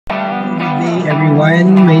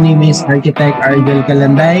everyone. My name is Architect Argel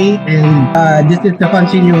Kalanday, and this is the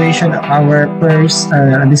continuation of our first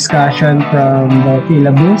discussion from the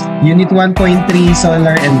syllabus, Unit 1.3,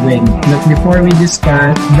 Solar and Wind. But before we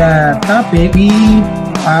discuss the topic,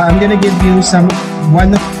 I'm gonna give you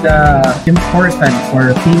one of the important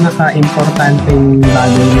or pinaka-importanting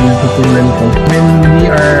bagay na natutunan ko when we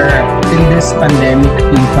are in this pandemic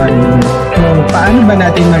season. So, paano ba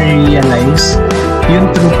natin ma-realize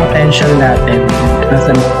yung true potential natin as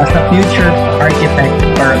a future architect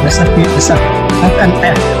or as an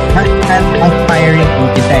aspiring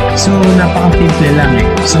architect? So, napaka-simple lang eh.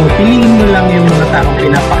 So, piliin mo lang yung mga taong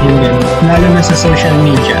pinapakinggan, lalo na sa social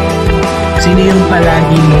media. Sino yung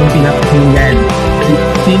palagi mong pinapakinggan?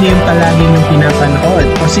 Sino yung palagi mong pinapanood?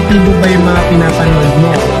 Positibo ba yung mga pinapanood mo?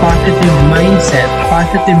 Positive mindset?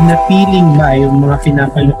 Positive na feeling ba yung mga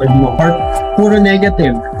pinapanood mo? Or puro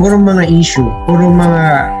negative? Puro mga issue? Puro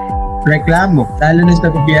mga reklamo? Lalo na sa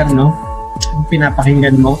gobyerno,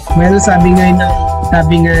 pinapakinggan mo? Well, sabi nga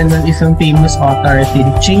ng isang famous author, si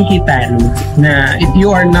Chinky Tan, na if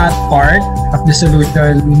you are not part of the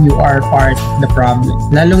solution, you are part of the problem.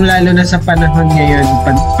 Lalong-lalo na sa panahon ngayon,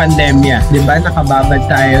 pandemya, di ba? Nakababad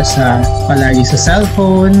tayo palagi sa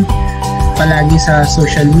cellphone, palagi sa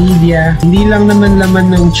social media. Hindi lang naman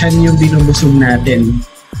laman ng tiyan yung binubusog natin.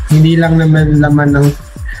 Hindi lang naman laman ng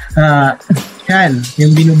tiyan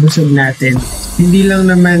yung binubusog natin. Hindi lang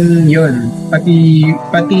naman yon,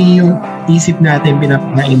 pati yung isip natin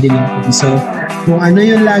pinapakain din natin. So, kung ano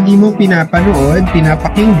yung lagi mo pinapanood,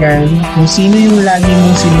 pinapakinggan, kung sino yung lagi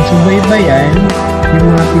mong sinusubaybayan, yung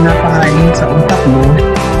mga pinapakain sa utak mo,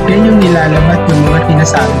 yan yung nilalabas ng mga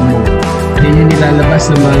sinasabi mo. Yan yung nilalabas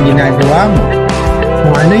ng mga ginagawa mo.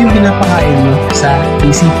 Kung ano yung pinapakain mo sa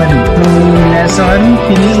isipan mo. So, lesson,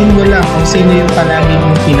 piliin mo lang kung sino yung palagi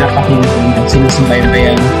mong pinapakinggan at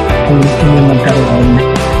sinusubaybayan kung gusto mo magkaroon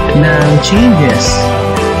ng changes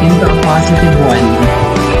into a positive one.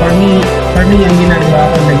 For me, ang ginagawa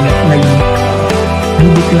ko,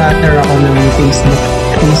 nag-declutter ako ng Facebook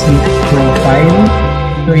profile.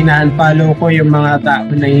 So, ina-unfollow ko yung mga tao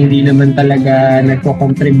na hindi naman talaga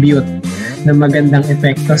nagko-contribute na magandang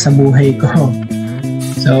epekto sa buhay ko.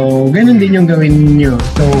 So, ganun din yung gawin ninyo.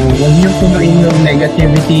 So, huwag nyo punuin yung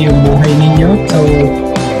negativity yung buhay ninyo. So,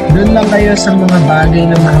 doon lang kayo sa mga bagay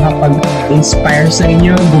na makakapag-inspire sa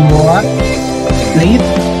inyo, gumawa, plate.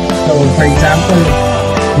 So, for example,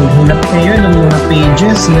 maghanap kayo ng mga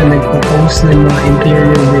pages na nagpo-post ng mga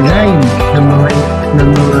interior design, ng mga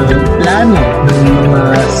plano, ng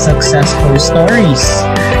mga successful stories.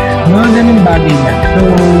 Mga ganun bagay na. So,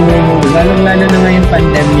 lalong-lalo na ngayong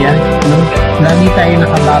pandemya, no? Lagi tayo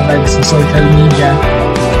nakababad sa social media.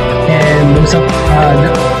 And most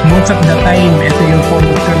of the time, ito yung form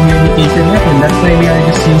of communication natin. That's why we are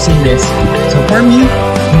just using this. So, for me,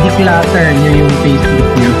 declutter nyo yung Facebook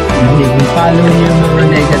nyo. I-follow nyo yung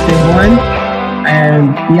mga negative one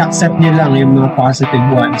and i-accept nyo lang yung mga positive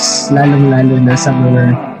ones. Lalong-lalo na sa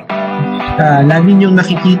mga lagi nyong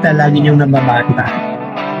nakikita, lagi nyong nababata.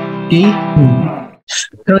 Okay?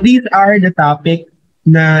 So, these are the topic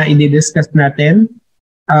na i-discuss natin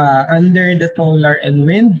under the solar and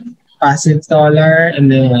wind, passive solar, and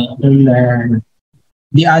the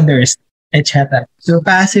others, etc. So,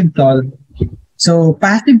 passive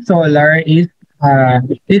solar is a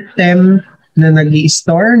system na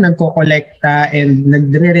nag-i-store, nagko-kolekta, and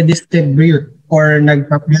nagre-redistribute or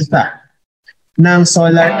nagpapasa ng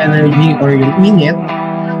solar energy or yung init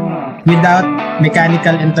without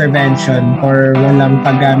mechanical intervention or walang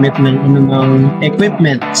paggamit ng anumang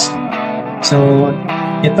equipment. So,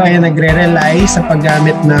 ito ay nagre-rely sa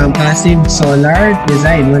paggamit ng passive solar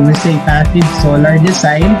design. When we say passive solar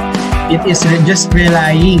design, it is just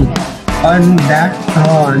relying on the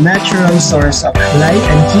natural source of light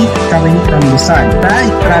and heat coming from the sun.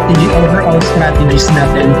 Overall strategies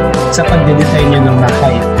natin sa pagde-design ng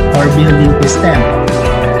bahay or building system.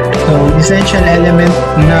 So, essential element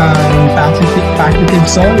ng passive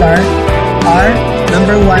solar are,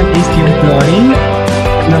 number 1 is yung flooring,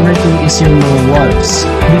 number 2 is yung mga walls.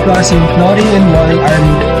 Because yung flooring and wall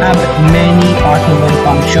have many possible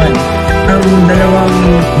function. Ang dalawang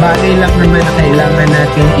bagay lang naman na kailangan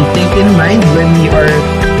natin i-take in mind when we are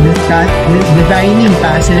designing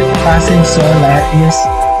passive solar is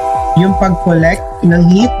yung pag-collect ng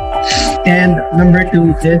heat, and number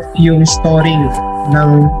 2 is yung storing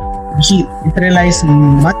ng heat. It relies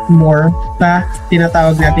much more sa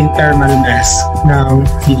tinatawag nating thermal mass ng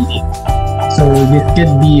building. So, this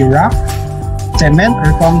could be rock, cement,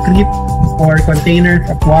 or concrete, or containers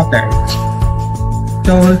of water.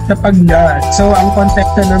 So ang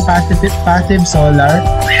konsepto ng passive solar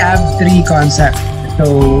have three concepts.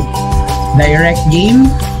 So direct gain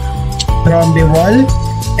from the wall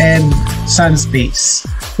and sun space.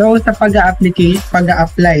 So sa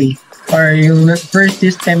pag-a-apply or yung first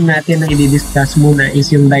system natin na i-discuss muna is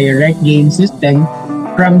yung direct gain system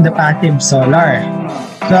from the passive solar.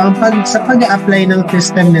 So sa pag-a-apply ng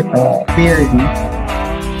system nito, purely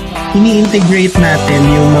ini-integrate natin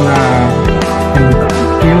yung mga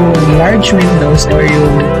yung large windows or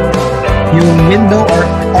yung window or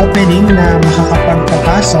opening na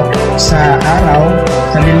makakapagpapasok sa araw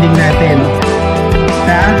sa building natin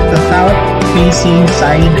sa south facing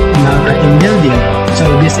side ng ating building. So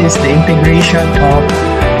this is the integration of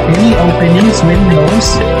any openings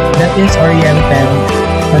windows that is oriented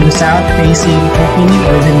on the south facing opening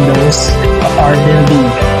or windows of our building.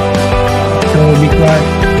 So because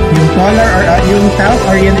yung solar or yung south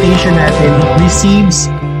orientation natin, it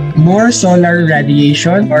receives more solar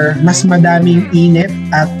radiation or mas madaming init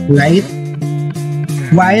at light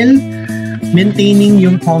while maintaining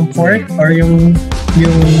yung comfort or yung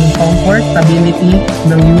comfort, stability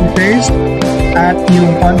ng users at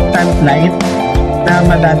yung constant light na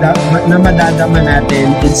madadama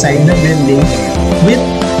natin inside the building with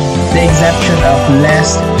the exception of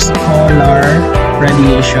less solar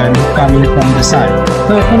radiation coming from the sun.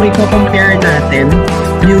 So kung i-compare natin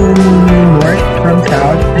yung north from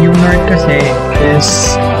south, yung north kasi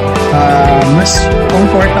is mas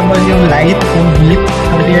comfortable yung light, yung heat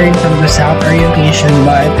comparing from the south orientation,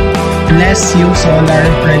 but less yung solar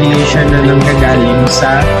radiation na nanggagaling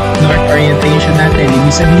sa north orientation natin.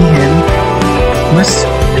 Ibig sabihin, mas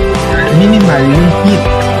minimal yung heat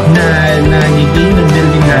na nagiging ng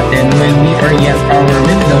building natin when we orient our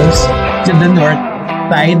windows to the north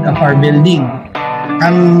side of our building.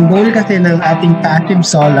 Ang goal kasi ng ating passive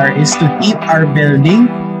solar is to heat our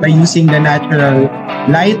building by using the natural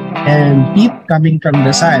light and heat coming from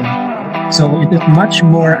the sun. So it is much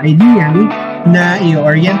more ideal na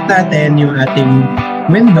i-orient natin yung ating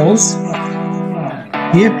windows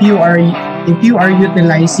if you are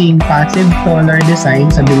utilizing passive solar design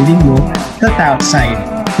sa building mo sa south side.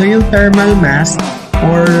 So yung thermal mass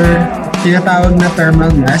or tinatawag na thermal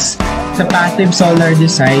mass sa passive solar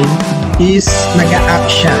design is nag-a-act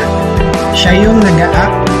siya. Siya yung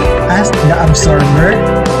nag-a-act as the absorber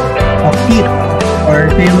of heat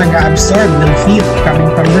or siya yung nag-a-absorb ng heat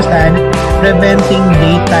coming from the sun, preventing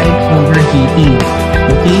daytime overheating.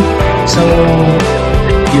 Okay? So,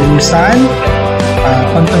 yung sun,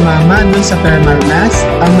 pag tumama dun sa thermal mass,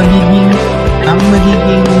 ang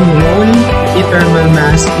magiging role ni thermal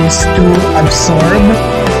mass is to absorb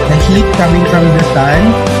the heat coming from the sun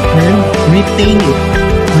and retain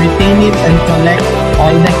it and collect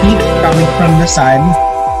all the heat coming from the sun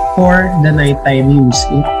for the nighttime use.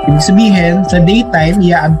 Ibig sabihin, sa daytime,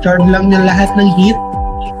 i-absorb lang ng lahat ng heat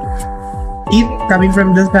coming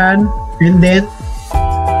from the sun, and then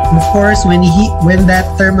of course, when that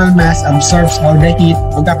thermal mass absorbs all the heat,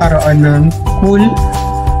 magkakaroon ng cool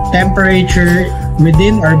temperature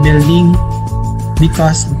within our building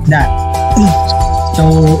because of that.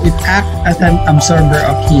 So, it acts as an absorber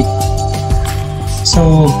of heat.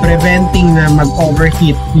 So, preventing na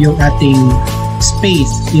mag-overheat yung ating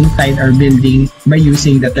space inside our building by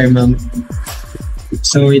using the thermal.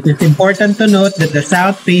 So, it is important to note that the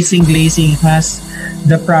south-facing glazing has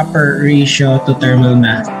the proper ratio to thermal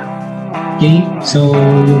mass. Okay? So,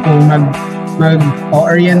 kung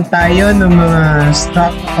mag-orient tayo ng mga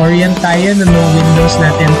windows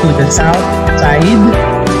natin to the south side,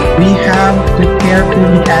 we have to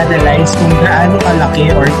carefully analyze kung gaano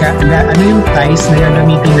kalaki or ano yung size na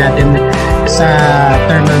gagamitin natin sa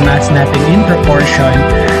thermal mass natin in proportion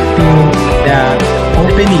to the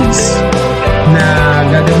openings na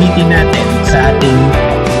gagamitin natin sa ating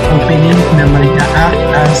opening na mag-act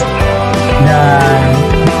as the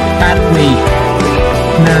pathway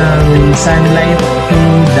ng sunlight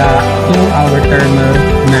to our thermal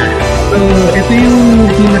mass. So, ito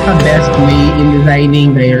yung pinaka-best way in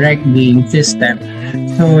designing direct gain system.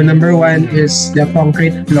 So, number one is the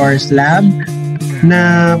concrete floor slab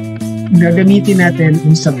na gagamitin natin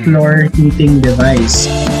sa floor heating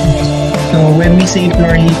device. So, when we say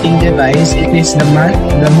floor heating device, it is the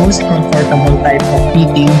most comfortable type of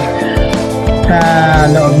heating sa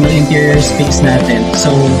loob ng interior space natin.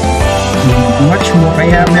 So, much more.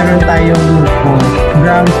 Kaya meron tayong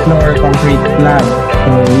ground floor concrete slab.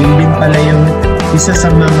 So, yun din pala yung isa sa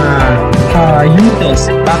mga uses.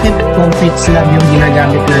 Bakit concrete slab yung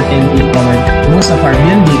ginagamit natin in most of our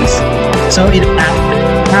buildings? So, it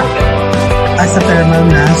acts as a thermal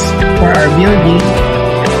mass for our building,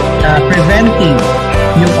 preventing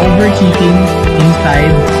yung overheating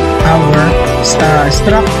inside our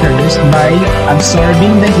structures by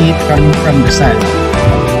absorbing the heat coming from the sun.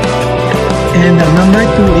 And number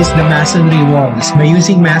 2 is the masonry walls. By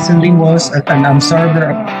using masonry walls as an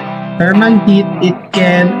absorber of thermal heat, it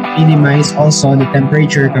can minimize also the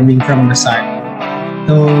temperature coming from the sun.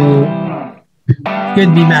 So,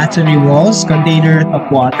 could be masonry walls, containers of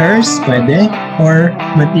waters, pwede, or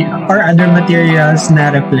other materials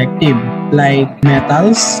na reflective, like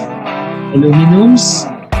metals, aluminums,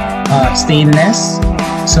 stainless.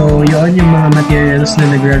 So, yun yung mga materials na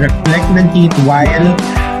nagre-reflect ng heat while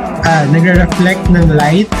nagre-reflect ng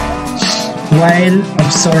light while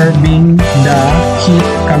absorbing the heat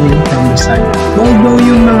coming from the sun. Although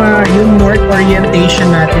yung north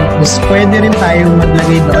orientation natin is pwede rin tayong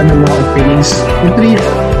maglagay doon ng mga openings.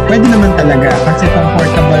 Pwede naman talaga kasi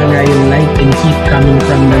comfortable nga yung light and heat coming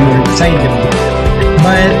from the north side.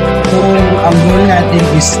 But kung ang goal natin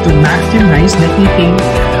is to maximize the heating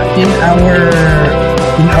in our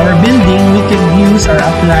building, we can use or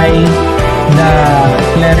apply the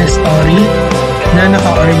clerestory na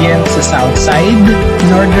naka-orient sa south side in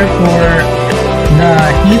order for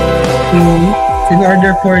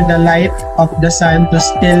the light of the sun to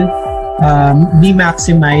still be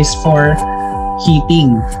maximized for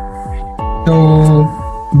heating. So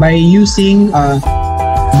by using the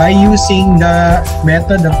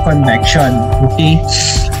method of convection, okay,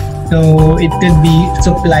 so it could be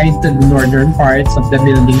supplied to the northern parts of the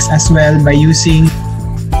buildings as well by using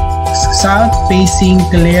south-facing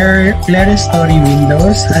clerestory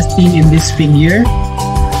windows as seen in this figure.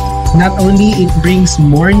 Not only it brings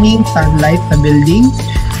morning sunlight to the building,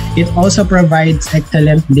 it also provides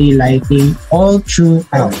excellent daylighting all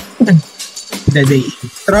throughout the day.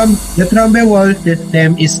 The Trombe wall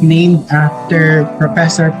system is named after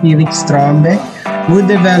Professor Felix Trombe, who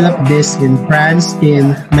developed this in France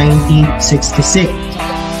in 1966.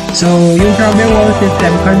 So, yung Trombe wall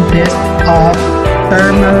system consists of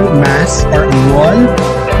thermal mass or wall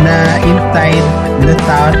na inside the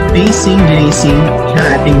south-facing glazing ng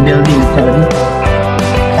ating building code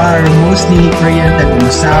are mostly oriented in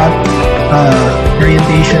south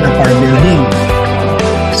orientation of our building.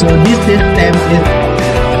 So this system is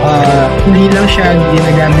hindi lang siya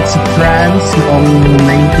ginagamit sa France noong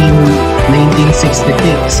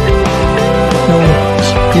 1966. So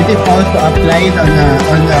it is also applied on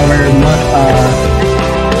our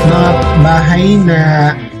mga bahay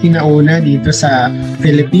na sinauna dito sa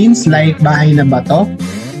Philippines, like bahay na bato.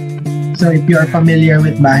 So if you are familiar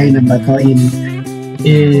with bahay na bato in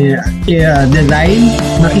design,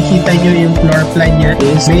 makikita nyo yung floor plan niya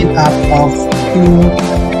is made up of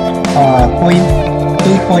 2.30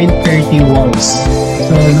 walls.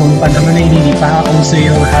 So nung panahon na hindi pa uso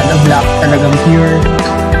yung hollow block, talagang pure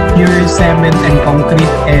cement and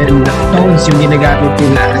concrete and stones yung ginagamit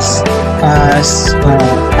nila as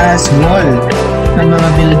wall ng mga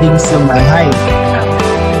buildings ng bahay.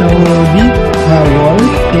 So this wall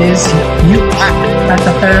is you act as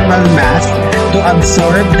a thermal mass to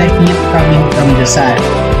absorb the heat coming from the sun.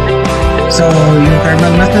 So yung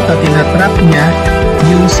thermal mass na to, tinatrap niya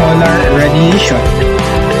yung solar radiation.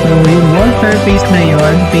 So yung wall surface na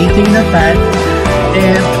yon facing the sun,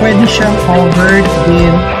 pwede siyang covered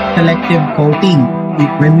in selective coating.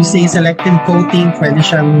 When we say selective coating, pwede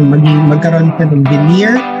siyang magkaroon ka ng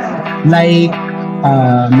veneer like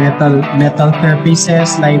metal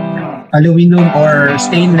surfaces like aluminum or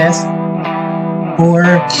stainless or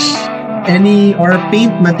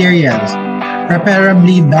paint materials,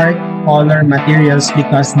 preferably dark color materials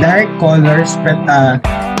because dark colors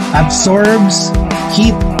absorbs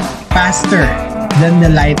heat faster than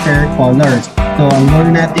the lighter colors. So ang goal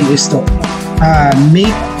natin is to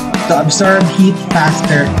absorb heat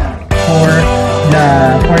faster for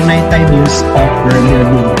nighttime use of the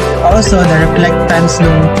building. Also, the reflectance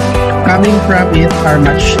coming from it are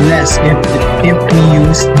much less if we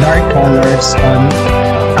use dark colors on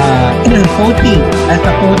coating as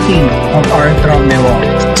a coating of our Trombe wall.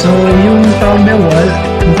 So, yung Trombe wall,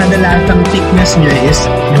 yung kadalasang thickness niya is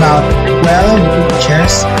about 12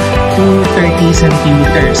 inches to 30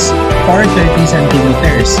 centimeters or 30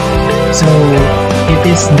 centimeters. So, it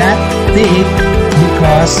is that thick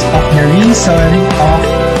because of the reason of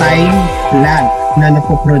time lag na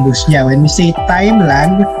napoproduce niya. When we say time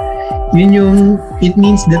lag, it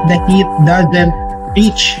means that the heat doesn't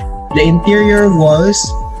reach the interior walls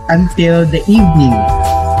until the evening.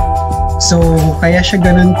 So, kaya siya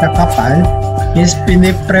ganun kakapal is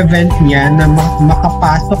piniprevent niya na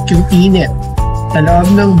makapasok yung init sa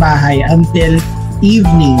loob ng bahay until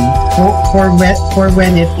evening for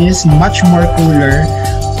when it is much more cooler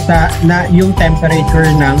na yung temperature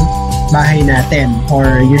ng bahay natin,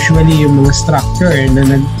 or usually yung mga structure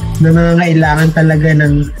na nangangailangan talaga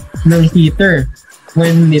ng heater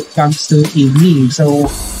when it comes to evening. So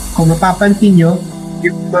kung mapapansin nyo,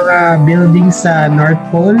 yung mga buildings sa North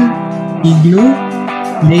Pole, igloo,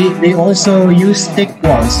 they also use thick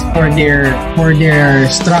walls for their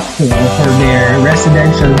structure or for their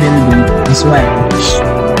residential building as well.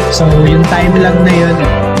 So yung time lang na yun,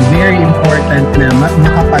 very important na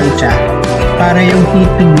makapal siya para yung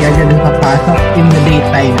heat hindi agad makapasok in the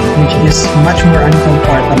daytime, which is much more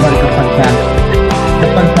uncomfortable kapag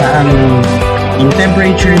yung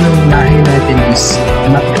temperature ng bahay natin is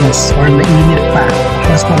mataas or mainit pa.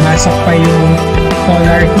 Tapos pumasok pa yung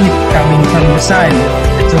solar heat coming from the sun.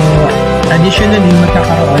 So additionally,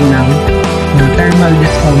 magkakaroon ng thermal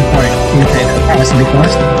discomfort inside the house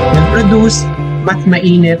because nag-produce mas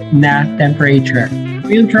mainit na temperature.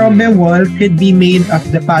 Yung trombe wall could be made of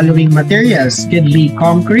the following materials. Could be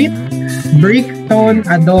concrete, brick, stone,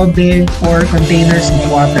 adobe, or containers of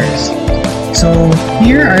waters. So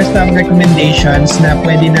here are some recommendations na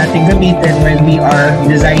pwede natin gamitin when we are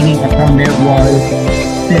designing a trombe wall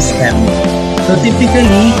system. So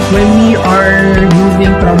typically, when we are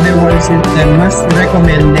using trombe wall system, mas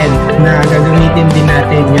recommended na gagamitin din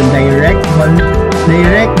natin yung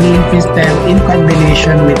direct beam system in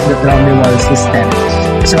combination with the trombe wall system.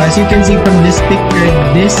 So as you can see from this picture,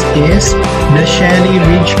 this is the Shelly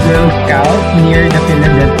Ridge Girl Scout near the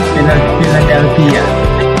Philadelphia.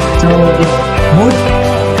 So it both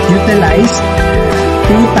utilize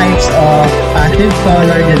two types of passive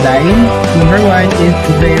solar design. Number one is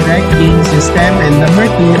the direct beam system, and number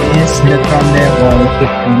two is the trombe wall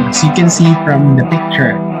system, as you can see from the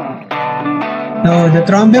picture. So the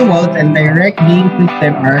trombe walls and direct beam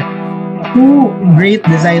system are two great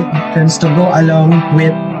design options to go along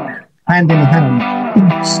with hand in hand.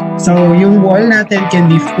 So yung wall natin can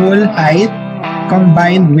be full height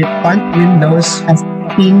combined with punch windows as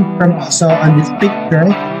seen from also on this picture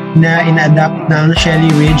na in-adapt ng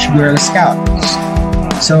Shelly Ridge Girl Scouts.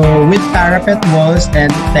 So with parapet walls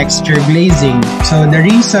and texture glazing. So the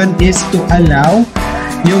reason is to allow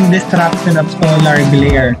yung disruption of solar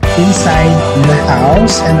glare inside the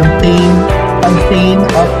house and obtain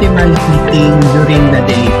optimal heating during the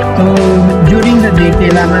day. So during the day,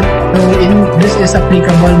 this is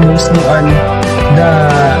applicable mostly on the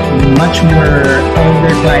much more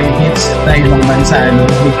colder climates sa ibang bansa,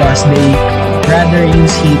 because they rather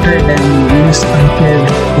use heater than use passive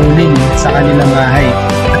cooling sa kanilang bahay.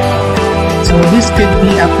 So this could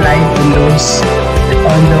be applied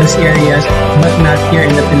on those areas, but not here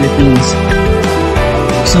in the Philippines.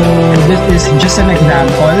 So this is just an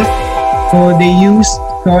example. So they use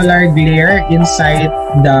solar glare inside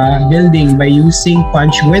the building by using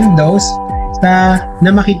punch windows na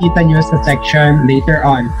makikita nyo sa section later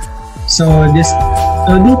on. So this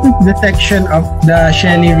is the section of the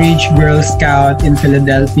Shelly Ridge Girl Scout in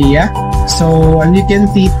Philadelphia. So you can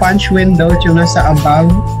see punch windows yung nasa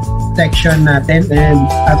above section natin, and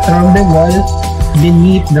a trombe wall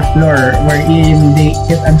beneath the floor wherein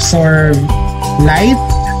it absorb light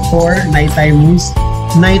for nighttime use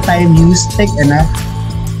thick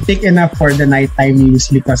enough for the nighttime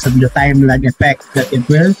use because of the time lag effect that it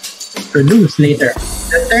will produce later.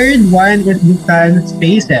 The third one is the sun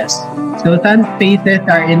spaces. So sun spaces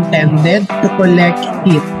are intended to collect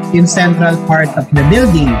heat in central part of the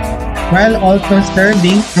building while also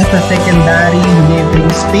serving as a secondary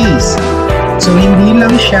living space. So hindi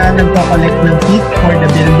lang siya nagko-collect ng heat for the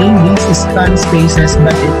building, these is sun spaces,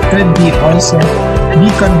 but it could be also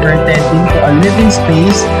be converted into a living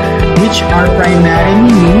space which are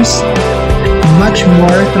primarily used much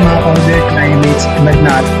more to mga colder climates, but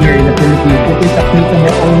not here in the Philippines. It is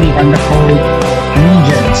applicable only on the cold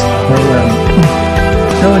regions of the world.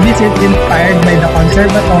 So this is inspired by the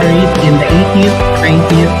conservatories in the 18th,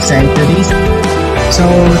 19th centuries. So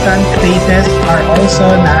sun spaces are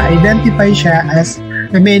also na-identify siya as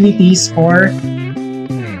amenities or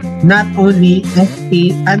not only as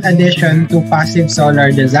an addition to passive solar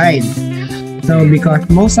design. So because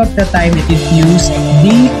most of the time it is used,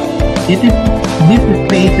 these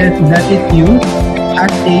spaces that is used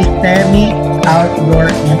as a semi-outdoor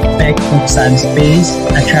aspect of sun space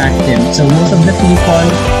attractive. So most of the people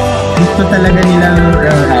gusto talaga nilang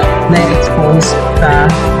na-expose sa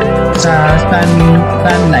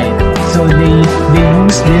sunlight. So they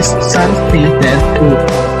use this sun spaces to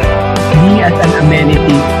be as an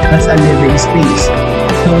amenity, as a living space.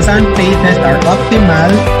 So sun spaces are optimal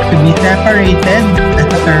to be separated as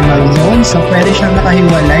a thermal zone. So pwede siyang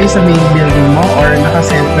nakahiwalay sa main building mo or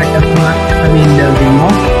nakacentric at sa main building mo.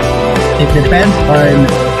 It depends on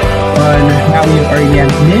on how you orient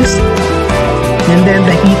this. And then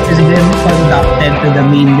the heat is then conducted to the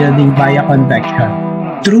main building via convection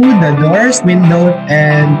through the doors, windows,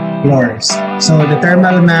 and floors. So the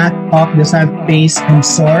thermal mass of the sun space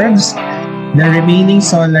absorbs the remaining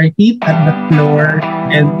solar heat at the floor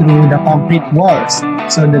and through the concrete walls.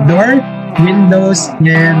 So the door, windows,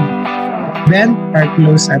 and vent are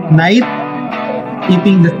closed at night,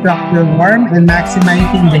 keeping the structure warm and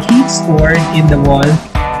maximizing the heat stored in the wall.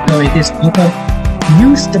 So it is also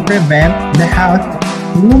used to prevent the house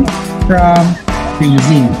room from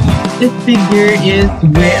freezing. This figure is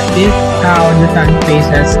how the sun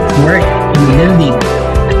spaces work in the building.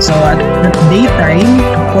 So at the daytime,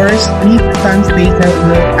 of course, these sun spaces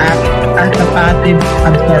will act as a passive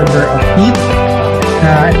absorber of heat.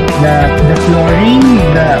 The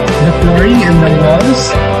flooring and the walls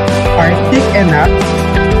are thick enough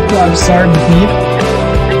to absorb heat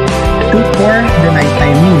for the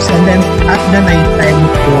nighttime use. And then at the nighttime,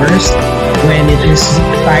 of course, when it is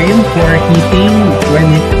time for heating, when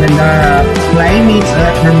the climates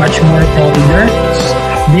are much more colder,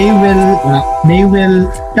 they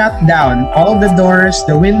will shut down all the doors,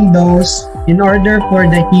 the windows, in order for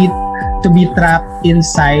the heat to be trapped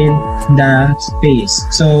inside the space.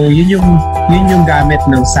 So yun yung gamit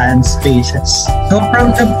ng sun spaces. So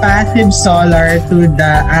from the passive solar to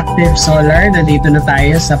the active solar, nandito na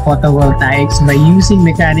tayo sa photovoltaics by using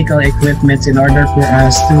mechanical equipments in order for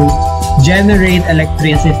us to generate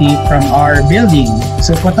electricity from our building.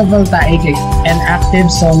 So photovoltaic and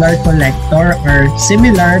active solar collector are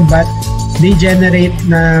similar but they generate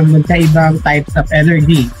na magkaibang types of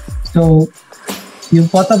energy. So yung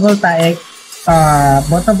photovoltaic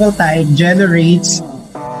generates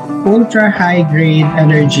ultra high grade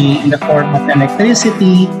energy in the form of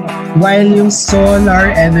electricity, while yung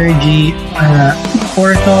solar energy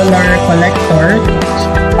or solar collector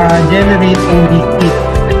generate only heat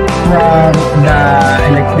from the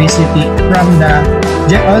electricity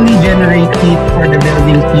only generate heat for the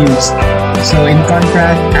building's use. So in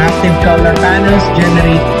contrast, active solar panels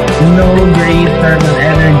generate low-grade thermal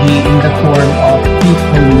energy in the form of heat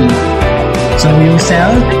only. So yung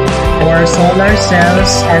cells or solar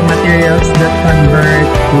cells are materials that convert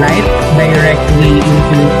light directly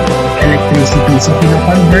into electricity. So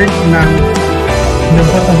kino-convert ng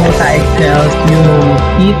photovoltaic cells yung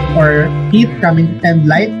heat coming and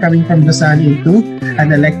light coming from the sun into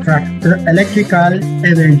an electrical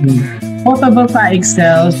energy. Photovoltaic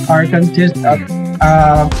cells consist of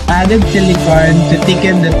added silicon to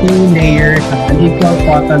thicken the two layers of unequal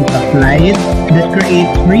photons of light that create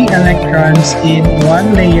free electrons in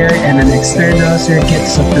one layer and an external circuit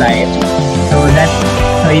supply. So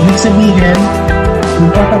ibig sabihin,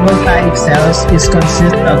 yung photovoltaic cells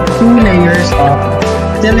consist of two layers of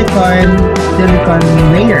silicon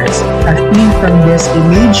layers as seen from this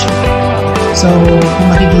image. So, kung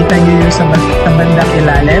makikita nyo yung sa bandang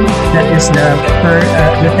ilalim, that is the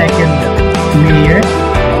second layer.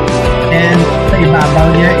 And sa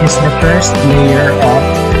ibabaw niya is the first layer of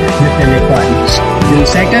the silicon. Yung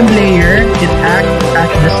second layer, it acts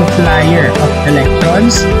as the supplier of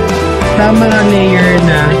electrons sa mga layer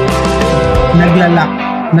na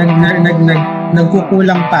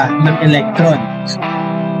nagkukulang pa ng electrons.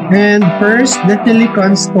 And first, the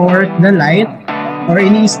silicon stores the light, or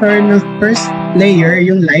ini-store ng first layer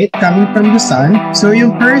yung light coming from the sun. So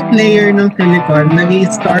yung first layer ng silicon,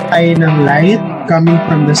 nag-i-store tayo ng light coming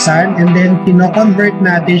from the sun, and then kino-convert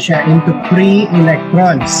natin siya into free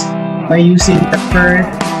electrons by using the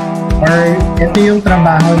first, or ito yung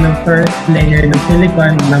trabaho ng first layer ng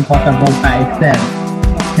silicon ng photovoltaic cell.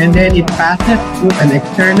 And then it passes through an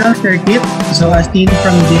external circuit, so as seen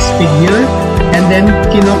from this figure, and then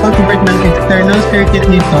kino-convert ng external circuit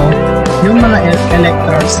nito yung mga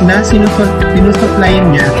electrons na sinusupply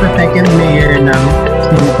niya sa second layer ng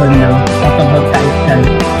silicon ng photovoltaic cell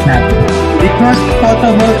natin. Because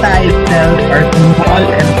photovoltaic cells are small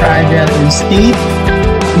and fragile in state,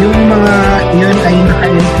 yung mga yun ay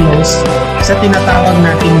naka-enclose sa tinatawag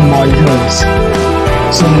nating modules.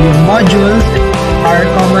 So yung modules are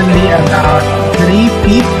commonly about 3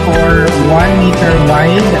 feet or 1 meter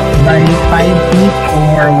wide by 5 feet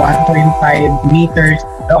or 1.5 meters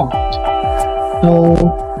long. So,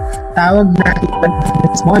 tawag natin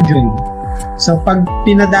this module. So, pag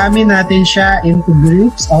pinadami natin siya into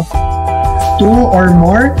groups of 2 or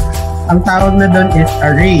more, ang tawag na doon is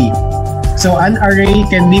array. So, an array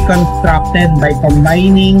can be constructed by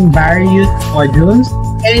combining various modules.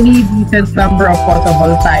 Any decent number of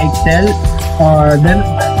photovoltaic cells, or then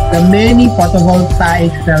the many photovoltaic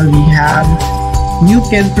cells we have you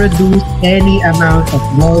can produce any amount of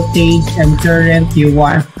voltage and current you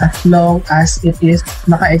want as long as it is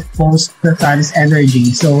naka-exposed to sun's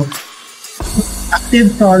energy. So,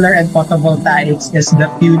 active solar and photovoltaics is the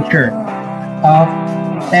future of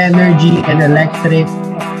energy and electric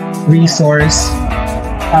resource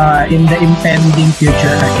in the impending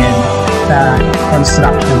future ahead sa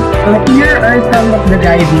construction. So here are some of the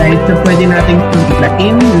guidelines na pwede nating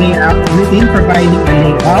tulain within providing a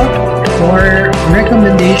layout or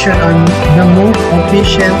recommendation on the most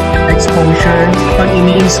efficient exposure pag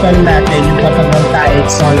ini-install natin yung photovoltaic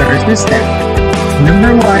solar system.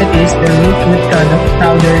 Number 1 is the roof with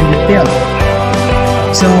southerly tilt.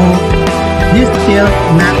 So this tilt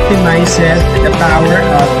maximizes the power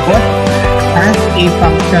output as a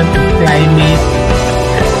function of climate.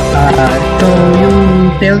 So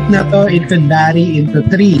yung tilt na to, it could vary into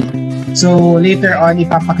 3. So later on,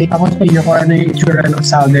 ipapakita ko sa inyo kung ano yung itsura ng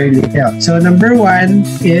southerly tilt. So number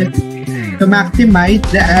 1 is to maximize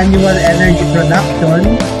the annual energy production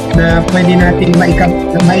na pwede natin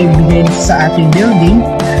maibigay sa ating building.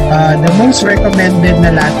 The most recommended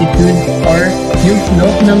na latitude or yung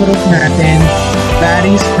slope ng roof natin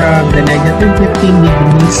varies from the negative 15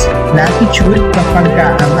 degrees latitude kapag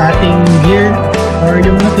ang ating year or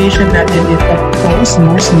yung location natin is exposed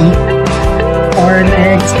mostly or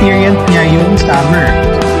na-experience niya yung summer.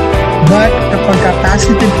 But kapag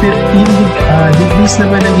positive 15 degrees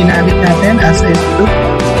naman ang ginamit natin as a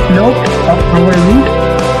slope of our roof,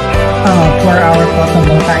 for our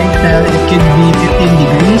photovoltaic cell, it could be 15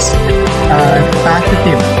 degrees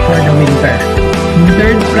positive for the winter.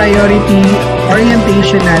 Third priority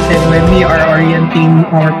orientation natin when we are orienting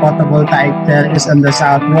our photovoltaic cell is on the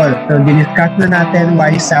south wall. So, diniscuss na natin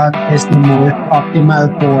why south is the most optimal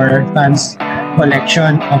for sun's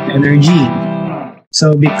collection of energy.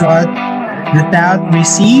 So, because the south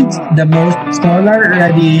receives the most solar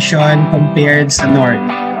radiation compared sa north.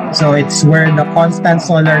 So, it's where the constant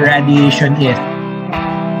solar radiation is.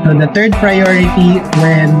 So, the third priority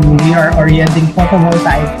when we are orienting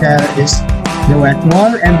photovoltaic cell is the west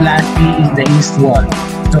wall, and lastly is the east wall.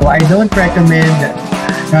 So, I don't recommend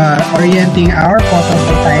orienting our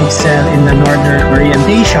photovoltaic cell in the northern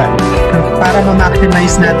orientation. So, para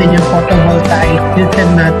ma-maximize natin yung photovoltaic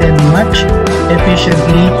system natin much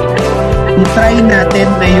efficiently, i-try natin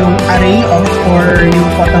na yung array or yung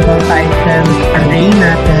photovoltaic cell array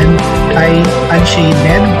natin ay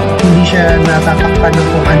unshaded, hindi siya natatakpan ng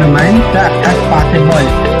kung ano man as possible.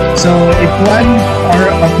 So, if one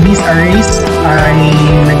or of these arrays ay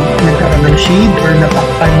nagkaroon ng shade or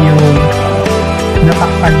natakpan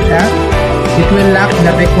siya, it will lack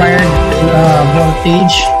the required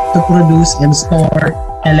voltage to produce and store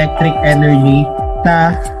electric energy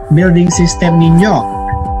sa building system ninyo.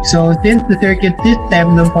 So, since the circuit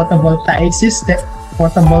system ng photovoltaic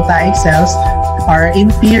cells are in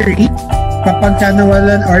theory, kapag ka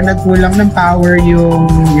nawalan or nagkulang ng power yung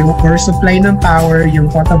or supply ng power yung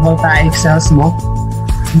photovoltaic cells mo,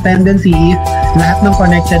 the tendency is lahat ng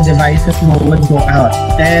connected devices mo would go out.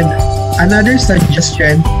 And another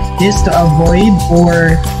suggestion is to avoid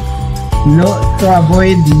low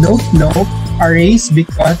flow arrays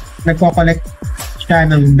because nagko-collect siya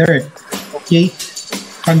ng dirt. Okay?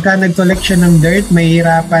 Pagka nag-collect siya ng dirt,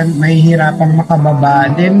 mahihirapang makababa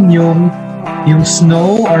din yung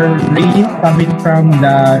snow or rain coming from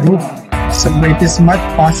the roof. So it is much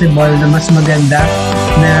possible na mas maganda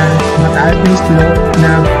na mataas yung slope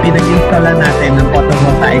na pinag-installa natin ng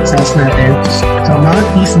photovoltaic cells natin. So mount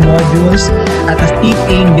these modules at a steep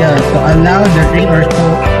angle to allow the rain or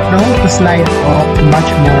snow to slide off much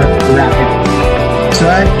more rapidly. So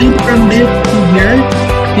I think from this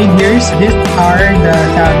figures, these are the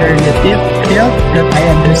southerly tilt that I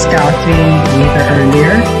am discussing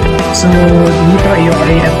earlier. So, dito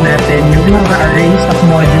i-orient natin yung mga arrays of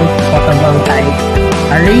modules photovoltaic.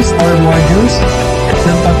 Arrays or modules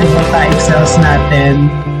ng photovoltaic cells natin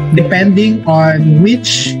depending on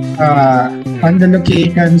which, on the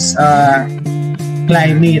location's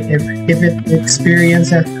climate. If it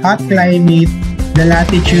experiences hot climate, the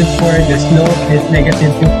latitude for the slope is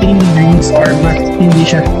negative 15 degrees or mas hindi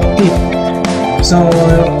siya steep. So,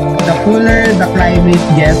 the cooler the climate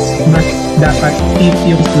gets, mas dapat steep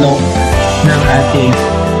yung slope ng ating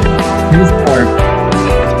roof form.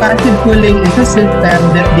 Passive cooling is a system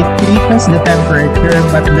that decreases the temperature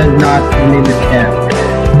but does not limit them.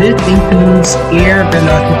 This includes air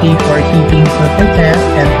velocity for keeping surfaces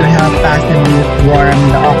and to help passively warm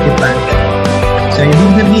the occupant. So, ibig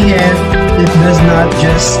sabihin, it does not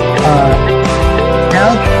just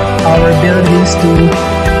help our buildings to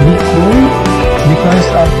be cool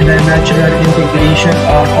because of the natural integration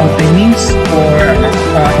of openings or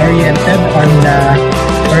oriented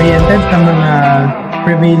sa mga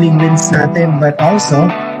prevailing winds natin, but also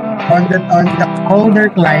on the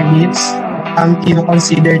colder climates, ang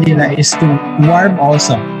kino-consider nila is to warm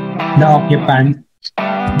also the occupant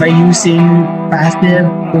by using passive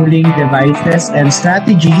cooling devices and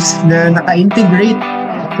strategies na naka-integrate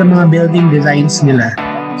sa mga building designs nila.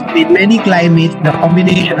 In many climates, the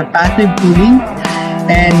combination of passive cooling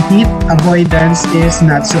and heat avoidance is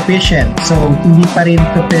not sufficient. So, hindi pa rin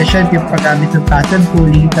sufficient yung paggamit ng passive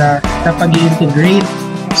cooling sa pag-integrate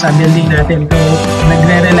sa building natin. So,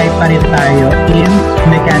 nagre-rely pa rin tayo in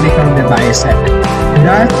mechanical devices.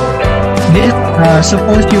 Thus,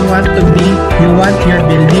 suppose you want your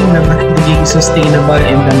building na magiging sustainable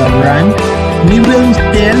in the long run, we will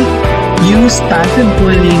still use passive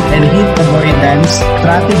cooling and heat avoidance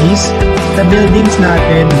strategies sa buildings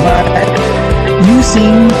natin, but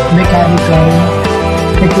using mechanical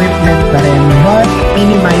equipment pa rin, but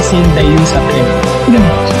minimizing the use of it.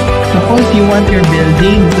 Suppose you want your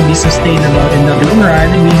building to be sustainable in the long run,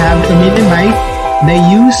 we have to minimize the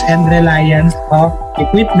use and reliance of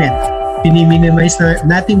equipment. Piniminimize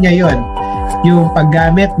natin ngayon yung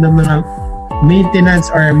paggamit ng mga maintenance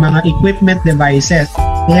or mga equipment devices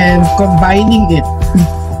and combining it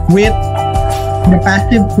with the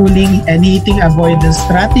passive cooling and heating avoidance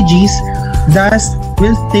strategies, thus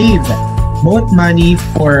will save both money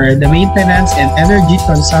for the maintenance and energy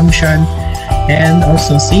consumption and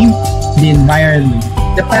also save the environment.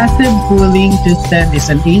 The passive cooling system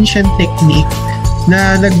is an ancient technique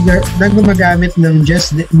na gumagamit ng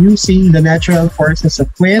just using the natural forces of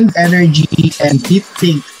wind, energy, and heat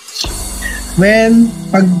sinks. When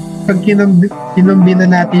pag kinumbina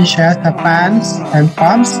natin siya sa fans and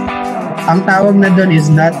pumps, ang tawag na doon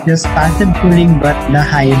is not just passive cooling but the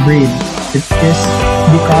hybrid. It is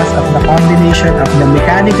because of the combination of the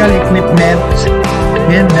mechanical equipment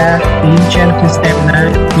and the ancient system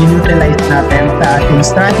na inutilize natin sa ating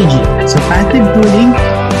strategy. So passive cooling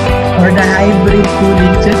or the hybrid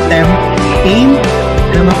cooling system aim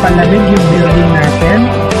na mapalamig yung building natin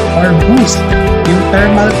or boost yung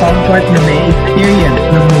thermal comfort na may experience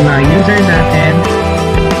ng mga user natin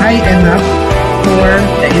high enough for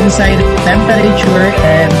the inside temperature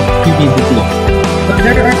and humidity. So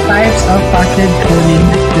there are types of passive cooling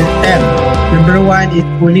system. Number one is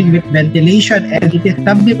cooling with ventilation, and it is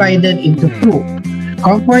subdivided into two.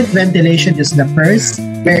 Comfort ventilation is the first,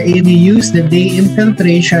 wherein you use the day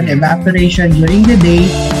infiltration evaporation during the day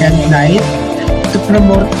and night to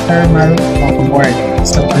promote thermal comfort.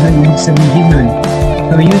 So, ano yung sabihin nun?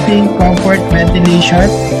 So, using comfort ventilation,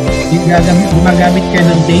 gumagamit ka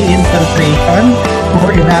ng day infiltration or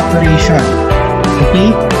evaporation.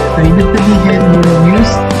 Okay? So, ibig sabihin, you will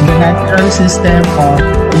use the natural system of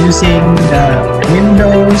using the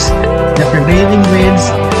windows, the prevailing winds,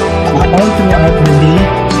 all throughout the day,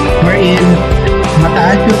 wherein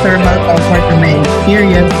mataas yung thermal comfort na may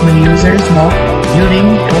experience ng users mo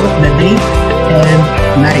during both the day and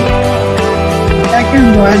night. The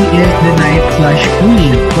second one is the night flush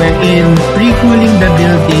cooling, wherein pre-cooling the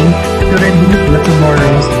building to reduce the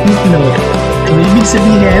tomorrow's heat load. So, ibig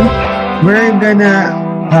sabihin, we're gonna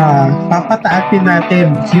papataasin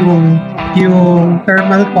natin yung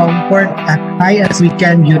thermal comfort as high as we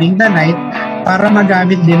can during the night para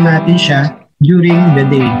magamit din natin siya during the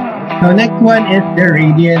day. So next one is the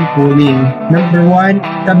radiant cooling. Number one,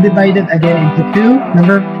 subdivided again into two.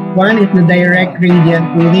 Number one is the direct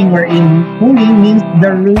radiant cooling, wherein cooling means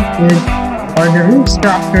the roof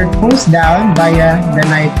structure cools down via the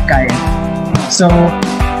night sky. So,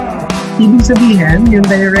 ibig sabihin, yung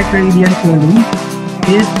direct radiant cooling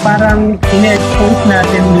is parang ina-expose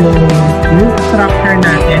natin yung roof structure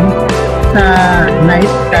natin sa night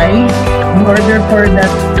sky in order for the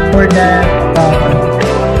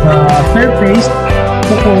surface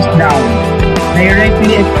to close down,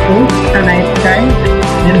 directly exposed sa night sky,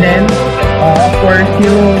 and then of course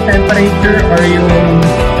yung temperature or yung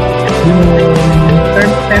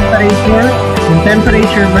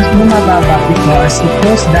temperature mas bumababa because it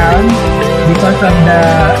goes down because of the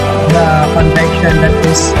convection that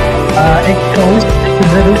is exposed to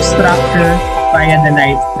the roof structure via the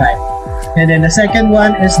night sky. And then the second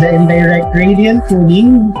one is the indirect radiant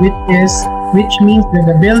cooling, which means that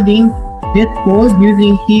the building is cooled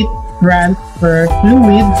using heat transfer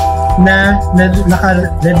fluid na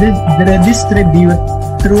redistribute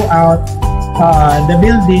throughout the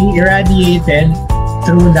building, irradiated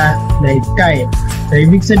through the night sky. So,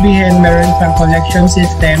 ibig sabihin, meron siyang collection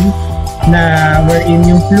system na wherein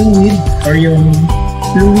yung fluid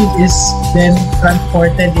is then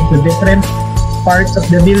transported into different parts of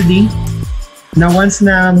the building na once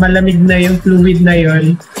na malamig na yung fluid na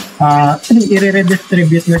yun,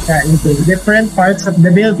 i-redistribute na siya into different parts of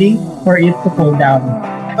the building for it to cool down.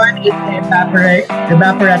 One is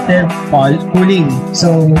evaporative cooling.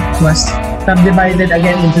 So it was subdivided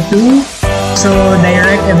again into two. So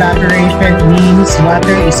direct evaporation means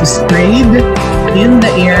water is sprayed in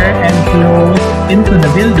the air and flows into the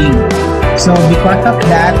building. So because of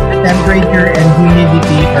that, temperature and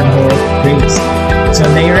humidity are both raised. So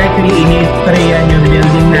directly ini-sprayan yung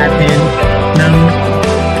building natin ng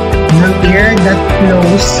air that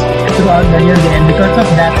flows throughout the building, and because of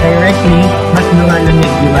that, directly mas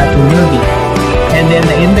lumalamig yung ating building. And then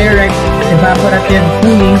the indirect evaporative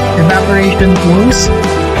cooling, evaporation cools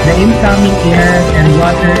the incoming air and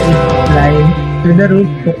water is applied to the roof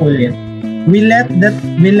to cool it. We let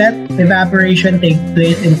evaporation take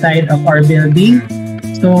place inside of our building.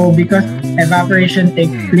 So because evaporation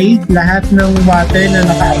takes place, lahat ng water na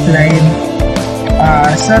naka-applied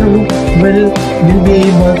sa roof will be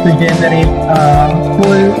able to generate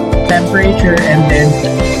full temperature and then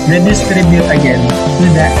redistribute again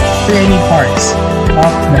to any parts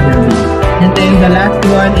of the building. And then the last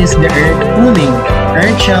one is the earth cooling.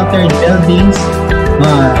 Earth-sheltered buildings,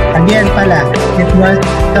 again pala, it was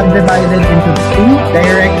subdivided into two,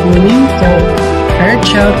 direct cooling. So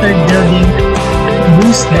earth-sheltered building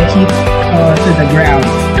boosts the heat to the ground.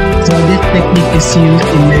 So this technique is used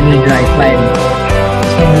in many dry climates.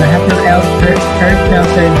 So lahat ng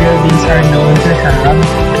earth-sheltered buildings are known to have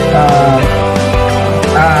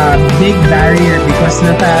a big barrier because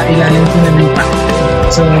nasa ilalim ko ng lupa.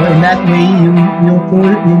 So in that way, yung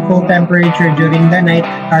cool temperature during the night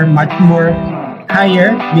are much more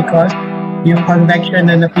higher because yung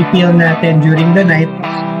convection na napipil natin during the night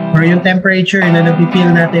or yung temperature na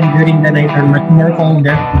napipil natin during the night are much more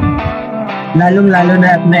colder. Lalong-lalo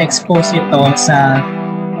na at na-expose ito sa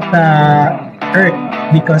Earth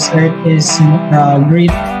because Earth is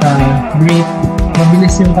great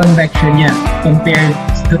mabilis yung convection niya compared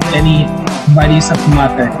to any bodies of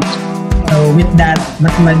matter. So with that,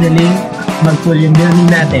 mas madaling mag-cool yung building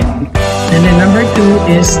natin. And then number two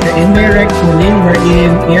is the indirect cooling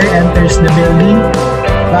wherein air enters the building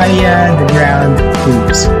via the ground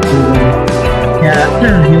tubes. So,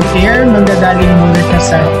 yung air manggagaling muna siya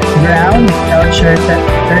sa ground,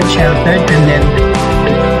 earth-sheltered, and then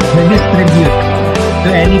redistribute to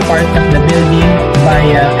any part of the building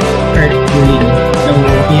via earth cooling. So,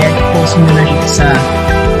 i-expose muna siya sa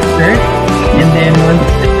earth, and then once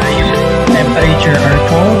yung temperature are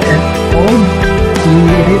cold,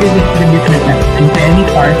 i-redistribute na siya into any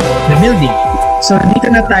part of the building. So, dito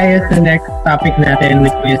na tayo sa next topic natin,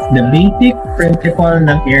 which is the basic principle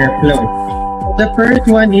ng airflow. The first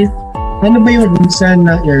one is, ano ba yung reason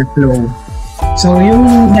ng airflow? So,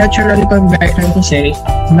 yung natural convection kasi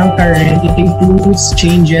ng current, it includes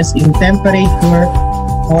changes in temperature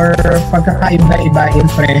or pagkakaiba-iba in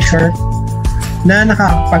pressure na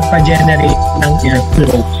nakakapagpa-generate ng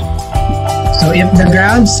airflow. So, if the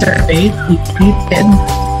ground surface is heated,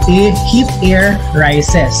 heat air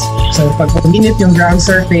rises. So, pag uminit yung ground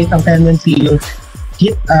surface, ang tendency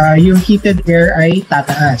yung heated air ay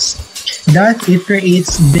tataas. Thus, it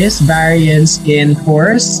creates this variance in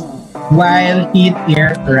force while heat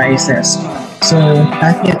air rises. So,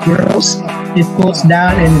 as it grows, it cools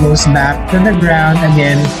down and goes back to the ground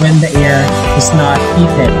again when the air is not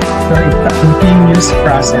heated. So, it's a continuous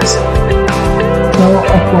process. So,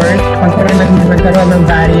 of course, magkaroon ng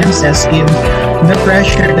variances in the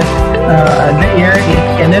pressure that the air is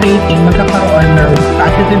generating, magkakaroon ng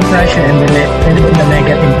positive pressure and the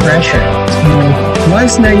negative pressure. So,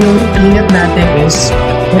 once na yung init natin is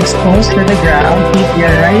exposed to the ground, heat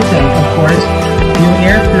air rises, of course, yung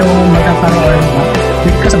airflow magkakaroon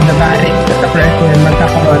because of the variance of the pressure,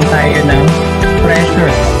 magkakaroon tayo ng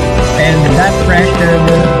pressure. And that pressure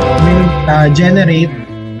will generate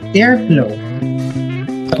airflow.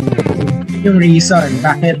 So, yung reason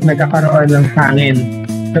bakit nagkakaroon ng hangin.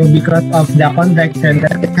 So, because of the convection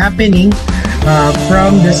that is happening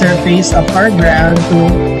from the surface of our ground to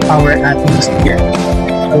our atmosphere.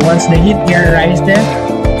 So, once the heat air rises,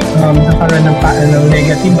 nagkakaroon ng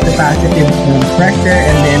negative to positive pressure,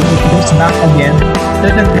 and then it goes back again to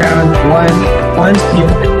the ground once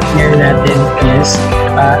yung air natin is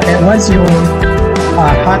once yung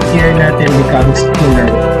hot air natin becomes cooler.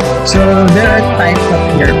 So there are types of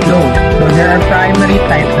airflow. So there are primary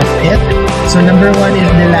types of it. So number one is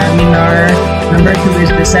the laminar, number two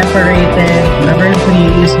is the separated, number three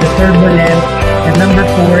is the turbulent, and number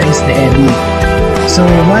four is the eddy. So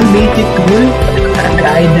one basic rule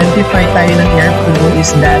na identify tayo ng airflow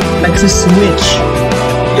is that nagsiswitch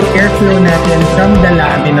yung airflow natin from the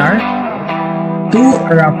laminar to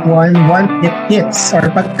rough one once it hits or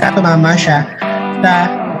pagka tumama siya sa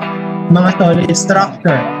mga solid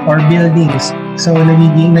structure or buildings. So,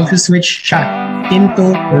 nag-switch siya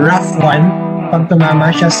into rough one pag tumama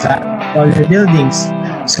siya sa solid buildings.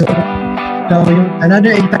 So yung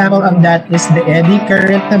another example of that is the eddy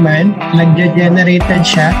current naman, nag-generated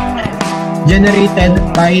siya, generated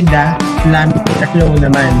by the laminar flow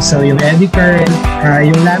naman. So yung eddy current,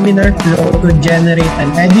 yung laminar flow could generate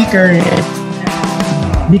an eddy current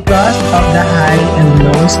because of the high and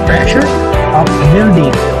low pressure of the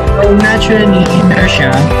building. So naturally,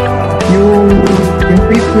 inertia, yung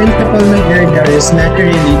principle ng air there is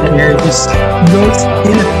naturally the air just goes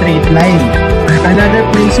in a straight line. Another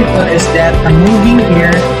principle is that a moving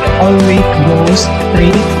air always goes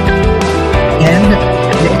straight and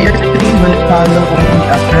the airstream will follow only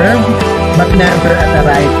a curve but never at a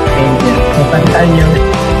right angle. So tandaan nyo,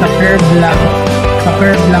 sa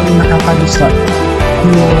curve lang nakakalusot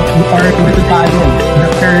or will follow the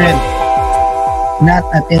current, not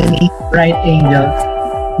at any right angle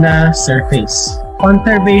na surface.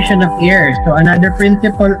 Conservation of air. So another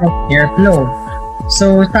principle of airflow.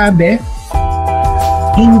 So sabi,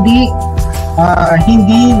 hindi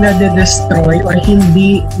na-destroy or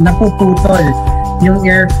hindi napuputol yung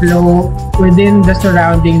airflow within the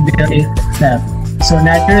surrounding building itself. So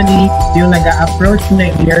naturally, yung nag-a-approach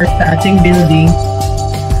na air sa ating building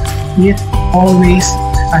is always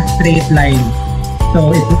a straight line.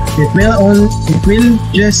 So it will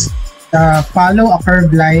just follow a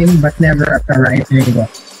curved line but never at the right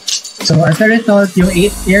angle. So as a result, yung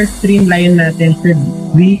airstream line natin should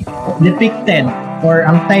be depicted or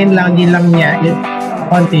ang sign lang niya is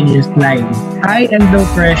continuous line. High and low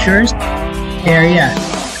pressures area.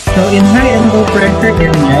 So in high and low pressure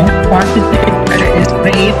area, positive pressure is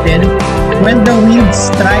created when the winds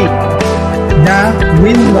strike the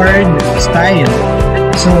windward style.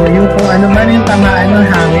 So yung kung ano man yung tamaan ng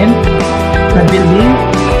hangin sa building,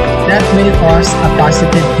 that will cause a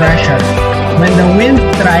positive pressure. When the wind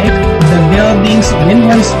strikes the building's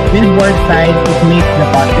windward side, it makes the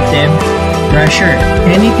positive pressure.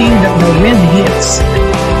 Anything that the wind hits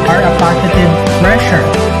are a positive pressure.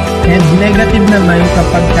 And negative naman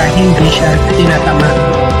kapag hindi siya tinatama.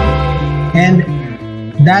 And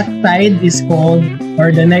that side is called,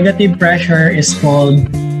 or the negative pressure is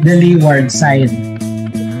called the leeward side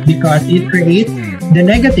because it creates the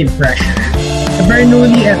negative pressure. The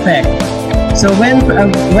Bernoulli effect. So when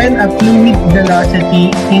a fluid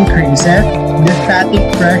velocity increases, the static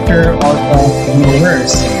pressure also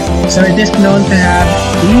lowers. So it is known to have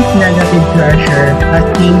this negative pressure as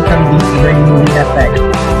seen from this Bernoulli effect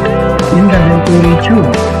in the Venturi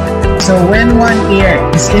tube. So when one air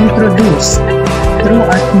is introduced through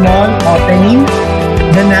a small opening,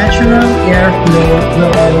 the natural airflow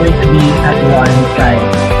will always be at one side.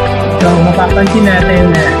 So mapapansin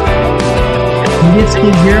natin na in this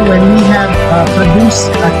figure, when we have produced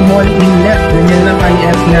a small inlet, ganyan lang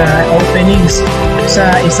kaliit na openings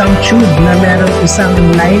sa isang tube na merong isang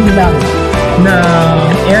line lang na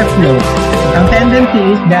airflow, ang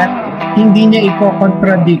tendency is that hindi niya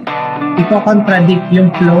i-contradict yung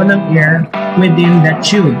flow ng air within the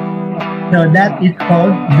tube. So that is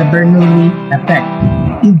called the Bernoulli effect.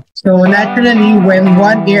 So naturally, when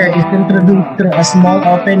one air is introduced through a small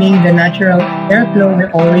opening, the natural airflow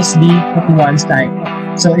will always be at one side.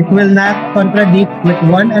 So it will not contradict with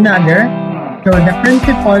one another. So the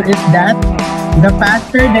principle is that the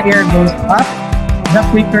faster the air goes up, the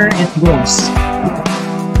quicker it goes.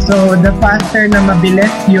 So the faster na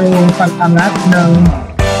mabilis yung pag-angat ng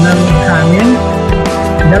hangin,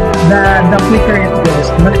 the quicker it goes.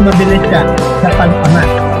 Mas mabilis siya sa pag-angat.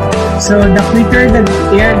 So the quicker the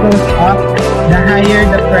air goes up, the higher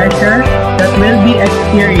the pressure that will be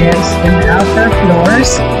experienced in the outer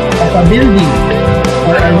floors of a building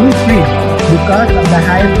or a roof ridge because of the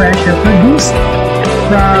high pressure produced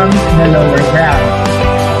from the lower ground.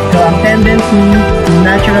 So ang tendency, yung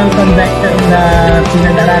natural convection na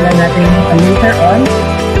pinag-aralan natin later on,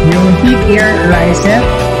 yung heat air rises.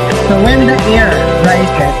 So when the air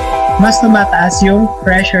rises, mas tumataas yung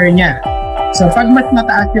pressure niya. So pag mas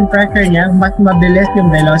mataas yung pressure niya, mas mabilis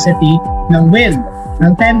yung velocity ng wind.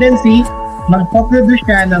 Ang tendency, magpo-produce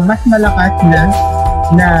siya ng mas malakas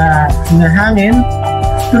na hangin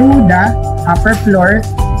through the upper floors.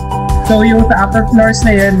 So yung sa upper floors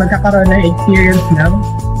na yun, magkakaroon ng experience ng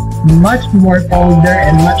much more colder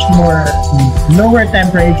and much more lower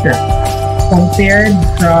temperature compared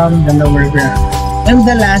from the lower ground. And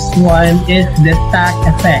the last one is the stack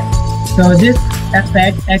effect. So this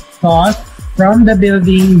effect exhausts from the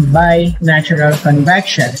building by natural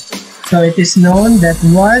convection. So it is known that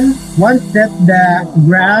once that the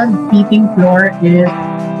ground heating floor is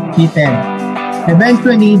heated,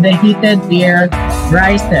 eventually the heated air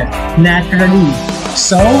rises naturally.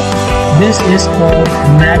 So this is called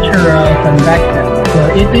natural convection. So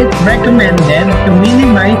it is recommended to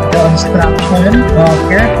minimize the obstruction of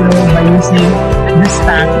airflow by using the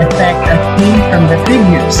stack effect as seen from the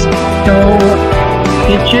figures. So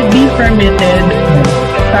it should be permitted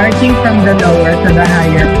starting from the lower to the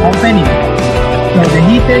higher opening. So the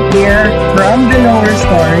heated air from the lower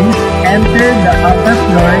stories enter the upper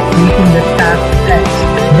floor using the stack effect.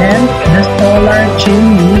 Then the solar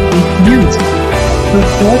chimney is used to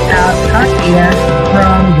put out hot air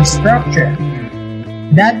from the structure.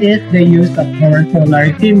 That is the use of our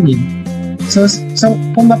solar chimney. So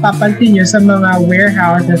kung mapapansin nyo sa mga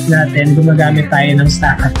warehouses natin, gumagamit tayo ng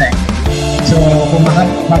stack effect. So kung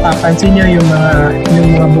mapapansin nyo yung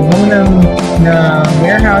mga bubong ng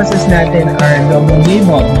warehouses natin are double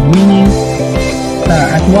gable, meaning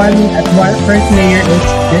at one first layer is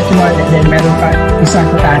this one and then meron pa isang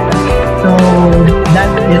patata. So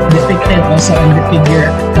that is depicted also in the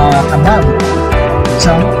figure above.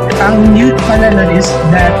 So ang use pala nun is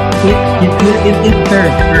that it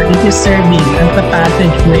serves or it is serving as the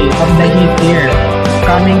passageway of the heat air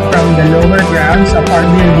coming from the lower grounds of our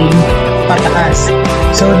building pataas,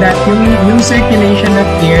 so that yung circulation of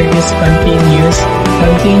air is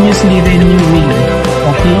continuously renewing.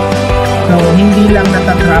 Okay? So hindi lang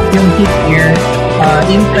natatrap yung heat air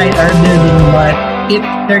inside our building, but it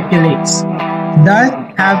circulates, thus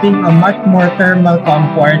having a much more thermal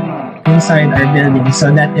comfort inside our building.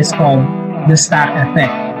 So that is called the stack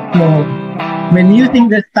effect. So when using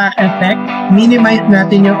the stack effect, minimize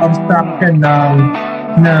natin yung obstruction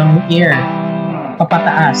ng air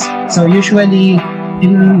papataas. So usually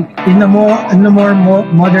in a more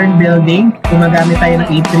modern building, gumagamit tayo ng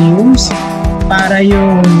atriums para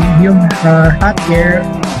yung hot air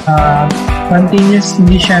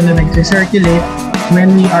continuously siya na nagsi-circulate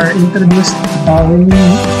when we introduce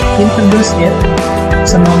it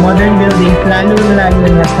sa mga modern buildings, lalo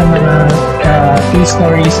na sa mga 2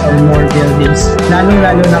 stories or more buildings, lalo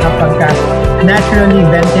na kapag naturally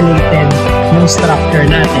ventilated yung structure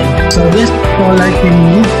natin. So this solar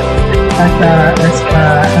chimney,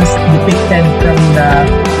 as depicted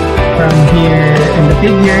from here in the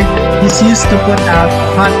figure, is used to put out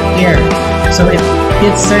hot air. So it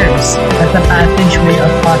serves as a passageway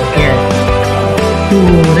of hot air to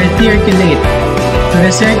recirculate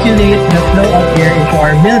the flow of air into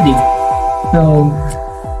our building. So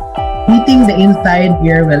heating the inside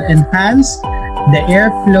air will enhance the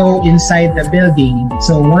airflow inside the building.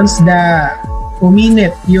 So once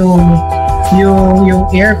uminit yung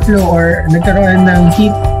airflow or nagkaroon ng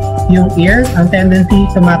heat yung air, ang tendency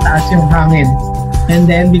tumataas yung hangin. And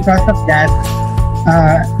then because of that,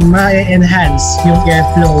 ma-enhance yung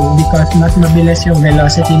airflow because mas mabilis yung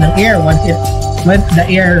velocity ng air once the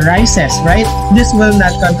air rises, right? This will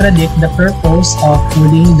not contradict the purpose of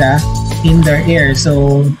cooling the indoor air.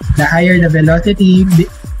 So the higher the velocity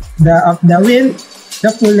of the wind, the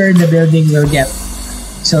cooler the building will get.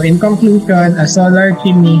 So in conclusion, a solar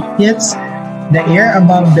chimney heats the air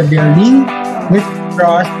above the building, which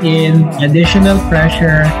draws in additional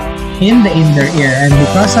pressure in the indoor air, and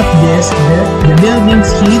because of this, the building's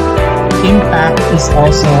heat impact is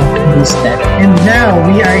also boosted. And now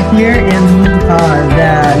we are here in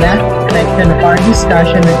the last section of our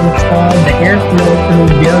discussion, that is called the airflow through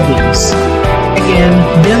buildings. Again,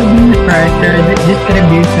 building pressure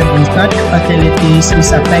distribution in such facilities is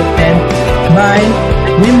affected by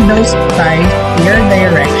window size, air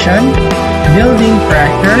direction, building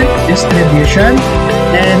pressure distribution,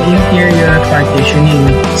 and interior partitioning.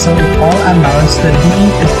 So it all amounts to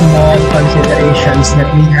these small considerations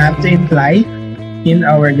that we have to imply in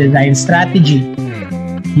our design strategy.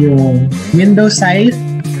 Yung window size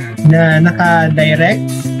na naka-direct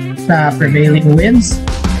sa prevailing winds,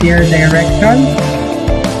 air direction,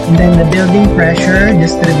 and then the building pressure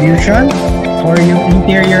distribution or yung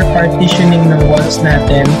interior partitioning ng walls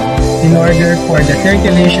natin in order for the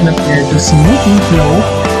circulation of air to smoothly flow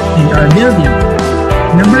in our building.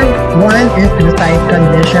 Number 1 is the site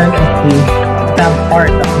condition of the top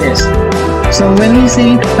part of this. So when we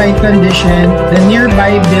say site condition, the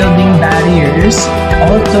nearby building barriers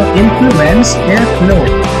also influence airflow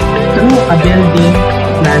through a building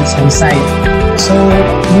plants on site. So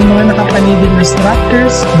yung mga nakapaligid na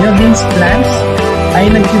structures, buildings, plants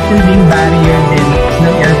ay nagsisilbing barrier din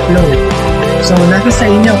ng airflow. So nasa sa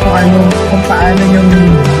inyo kung paano yung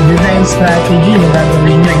design strategy yung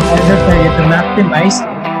gagawin nyo in order for you to maximize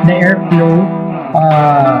the airflow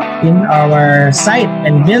in our site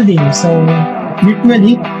and building. So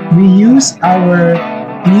usually we use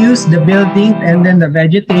the building and then the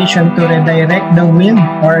vegetation to redirect the wind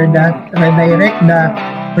or redirect the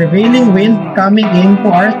prevailing wind coming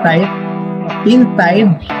into our site inside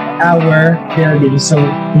our building. So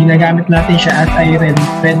ginagamit natin siya as a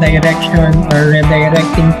redirection or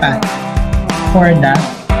redirecting path for the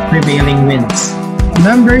prevailing winds.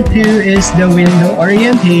 Number 2 is the window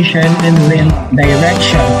orientation and wind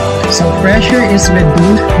direction. So pressure is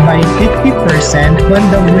reduced by 50% when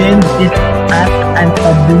the wind is at an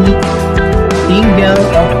oblique angle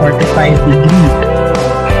of 45 degrees.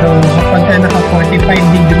 So kapag ka naka 45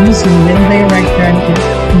 degrees yung wind direction,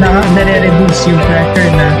 nare-reduce yung pressure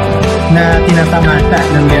na tinatamasa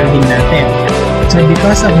ng building natin. So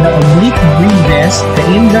because of the oblique breezes, the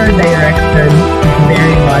indoor direction is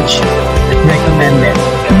very much recommended.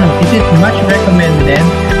 It is much recommended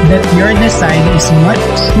that your design is much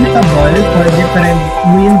suitable for different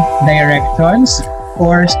wind directions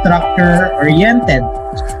or structure-oriented.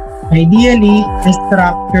 Ideally, a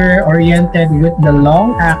structure-oriented with the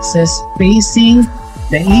long axis facing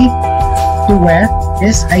the east to west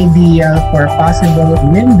is ideal for possible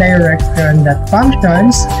wind direction that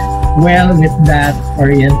functions well with that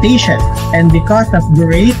orientation. And because of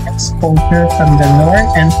great exposure from the north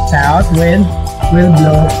and south, wind will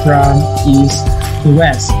blow from east to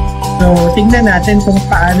west. So, tingnan natin kung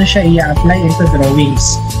paano siya i-apply into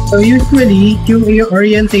drawings. So, usually, yung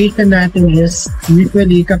orientation natin is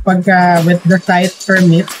usually kapag with the site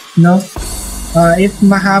permit, no? If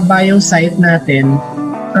mahaba yung site natin,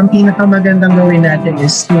 ang pinakamagandang gawin natin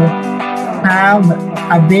is to have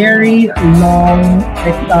a very long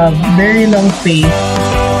face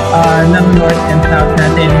ng north and south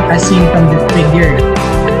natin as seen from this figure.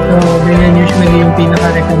 So, ganyan usually yung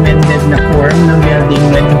pinaka-recommended na form ng building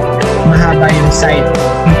when mahaba yung site.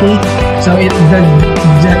 Okay? So, it does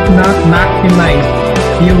not maximize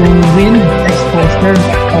yung wind exposure,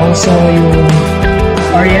 also yung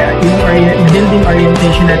building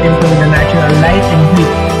orientation natin to the natural light and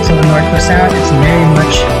heat. So, north to south, it's very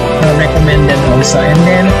much recommended also. And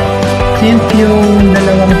then, since yung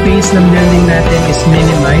dalawang face ng building natin is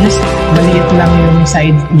minimized, maliit lang yung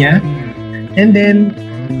sides niya. And then,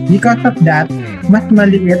 because of that, mas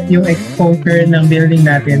maliit yung exposure ng building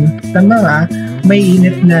natin sa mga may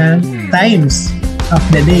init na times of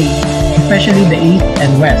the day, especially the east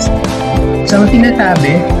and west. So, ang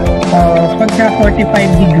sinasabi, pagka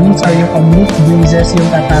 45 degrees or yung oblique breezes yung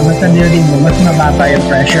tatama sa building mo, mas mababa yung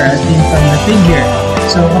pressure as seen from the figure.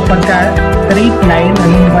 So, kapag ka straight line,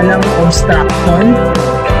 walang obstruction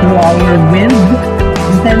to our wind,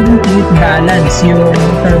 the tendency is balance yung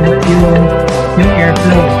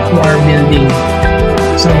airflow to our building.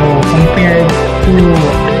 So, compared to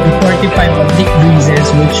the 45 oblique breezes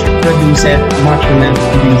which produces much less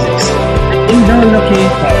breezes. Indoor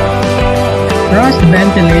location. Cross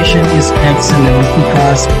ventilation is excellent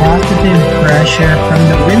because positive pressure from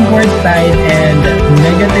the windward side and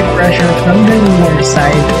negative pressure from the leeward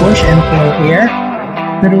side push and flow air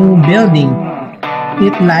through building.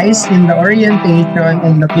 It lies in the orientation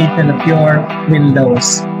and location of your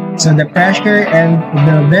windows. So the pressure and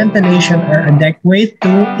the ventilation are inadequate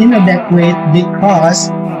because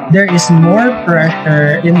there is more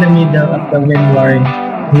pressure in the middle of the windward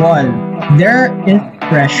wall. There is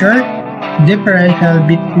pressure differential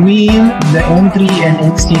between the entry and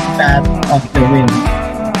exit path of the wind.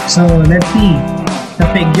 So, let's see the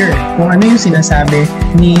figure kung ano yung sinasabi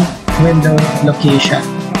ni window location.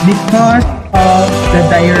 Because of the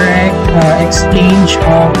direct exchange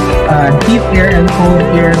of deep air and cold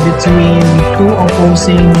air between two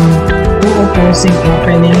opposing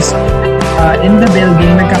openings in the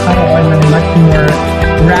building, nagkakaroon ng much more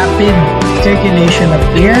rapid circulation of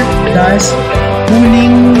air, thus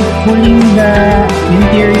cooling the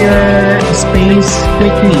interior space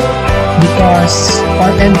quickly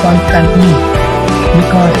and constantly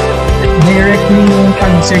because directly yung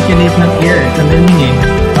pag-circulate ng air sa building eh.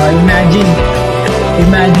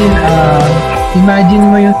 Imagine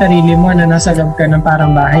mo yung sarili mo na nasa loob ka ng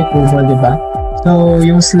parang bahay kubo, di ba? So,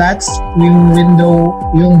 yung slats, yung window,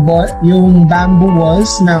 yung bamboo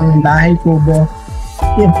walls ng bahay kubo,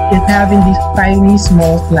 it's having this tiny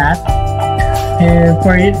small flat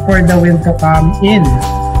for the wind to come in.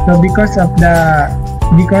 So because of those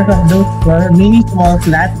mini small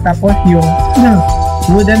flats, tapos yung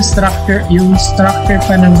wooden structure, yung structure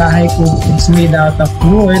pa ng bahay ko is made out of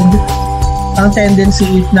wood, ang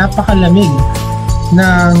tendency is napakalamig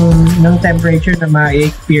ng temperature na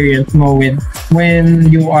ma-experience mo when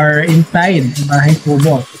you are inside bahay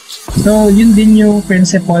kubo. So, yun din yung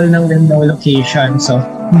principle ng window location. So,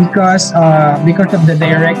 because of the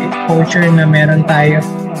direct exposure na meron tayo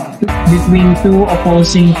between two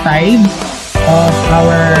opposing sides of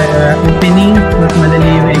our opening, mas madali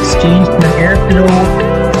yung exchange ng airflow.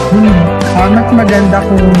 Mas maganda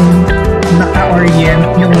kung naka-orient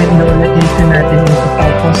yung window location natin into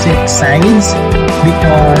opposite sides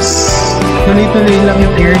because tuloy-tuloy lang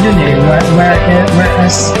yung air dun eh.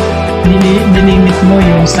 Whereas nilimit mo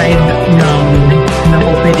yung side ng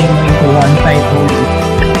opening mo into one side only.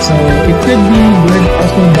 So, it could be good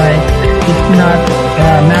also by it's not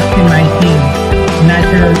maximizing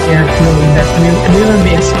natural airflow that we will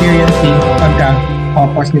be experiencing pagka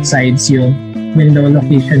opposite sides yung window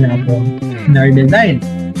location natin in our design.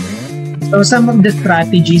 So, some of the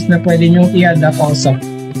strategies na pwede nyo i-adapt also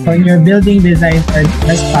on your building designs are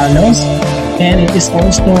as follows, and it is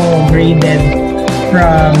also graded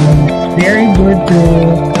from very good to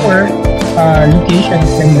poor location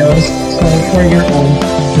windows, so for your own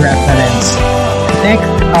reference. Next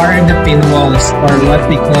are the pin walls, or what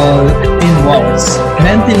we call pin walls.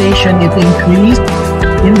 Ventilation is increased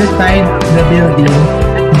in the side of the building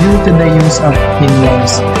due to the use of pin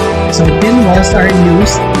walls. So pin walls are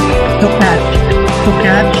used to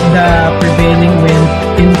catch the prevailing wind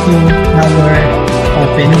into our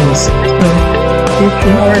openings. So if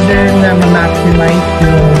in order na ma-maximize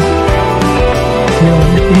yung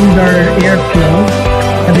indoor airflow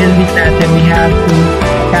sa building natin, we have to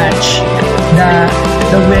catch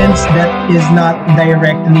the winds that is not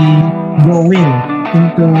directly going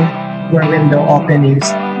into our window openings.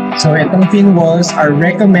 So itong fin walls are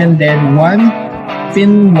recommended 1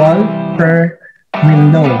 fin wall per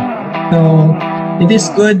window. So it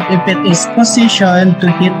is good if it is positioned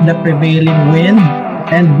to hit the prevailing wind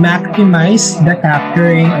and maximize the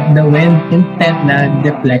capturing of the wind instead na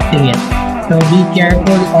deflecting it. So be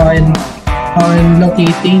careful on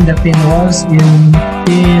locating the pin walls in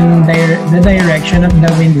the direction of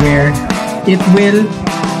the wind where it will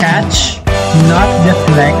catch, not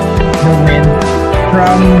deflect the wind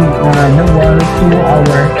from the wall to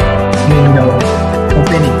our window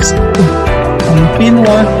openings. Pin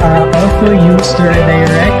walls are also used to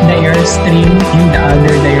redirect the airstream in the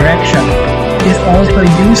other direction. It is also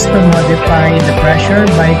used to modify the pressure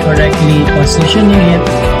by correctly positioning it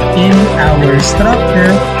in our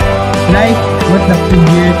structure, like what the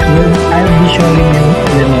figure I'll be showing you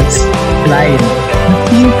in the next slide.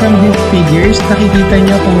 Seen from these figures, nakikita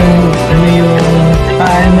nyo kung ano yung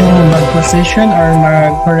paano mag-position or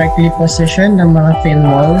mag-correctly position ng mga fin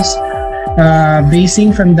walls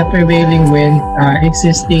basing from the prevailing wind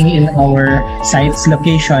existing in our site's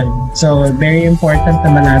location. So, very important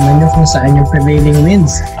na malaman nyo kung saan yung prevailing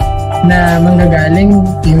winds na manggagaling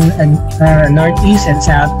in northeast and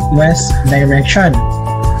southwest direction.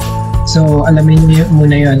 So, alamin niyo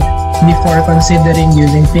muna yon before considering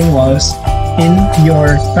using pin walls in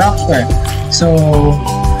your structure. So,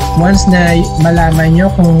 once na malaman nyo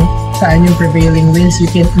kung saan yung prevailing winds, you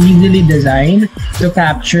can easily design to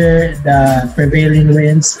capture the prevailing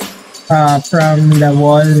winds from the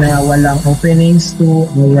wall na walang openings to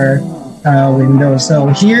our window. So,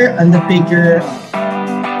 here on the figure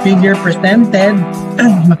presented,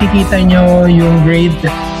 makikita nyo yung grade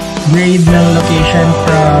ng location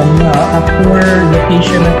from a poor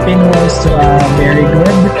location of pin walls to a very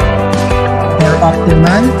good or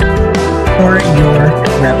optimal for your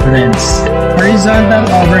reference. Horizontal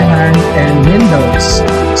overhang and windows.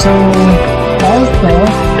 So also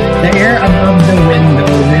the air above the window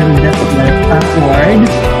will deflect upward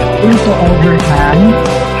into overhang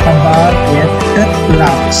above it that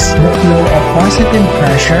blocks the flow of positive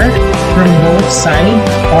pressure from both sides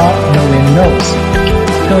of the windows.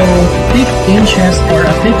 So 6 inches or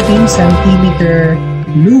a 15 centimeter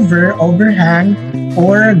louver overhang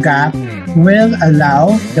or gap will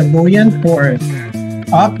allow the buoyant force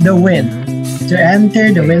of the wind to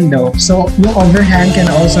enter the window. So yung overhang can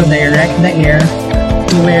also direct the air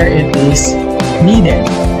to where it is needed.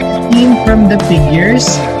 Seen from the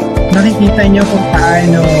figures, nakikita nyo kung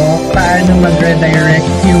paano mag-redirect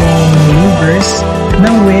yung louvers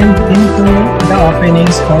ng wind into the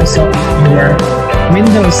openings also in your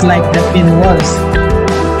windows, like the pin walls.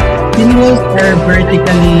 Pin walls are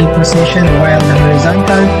vertically positioned while the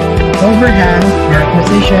horizontal overhang are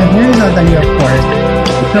positioned horizontally, of course.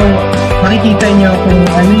 So, makikita nyo kung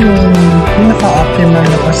ano yung pinaka-optimal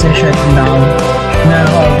na position ng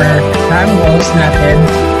overhang walls natin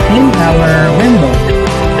in our window.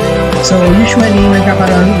 So, usually,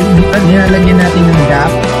 nilalagyan natin yung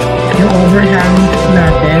gap, yung overhang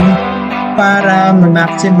natin para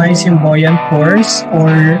ma-maximize yung buoyant force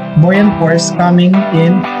coming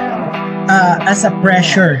in as a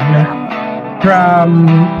pressure, no, from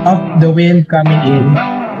of the wind coming in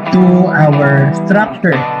to our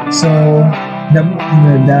structure. So the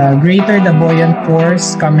greater the buoyant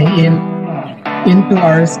force coming into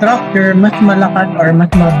our structure, mas malakas or mas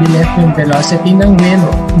mabilis yung velocity ng wind,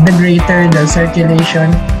 the greater the circulation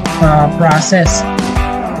process,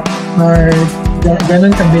 or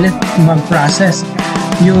ganun kabilis mag-process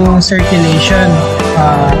yung circulation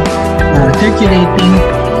circulating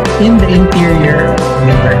in the interior of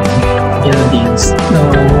the buildings. So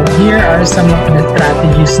here are some of the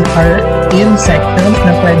strategies or in sectors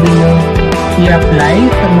na pwede nyo i-apply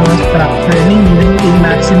sa mga structure ninyo in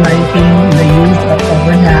maximizing the use of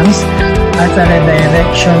overhangs as a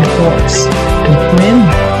redirection force of wind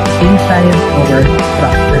inside our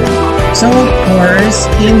structure. So of course,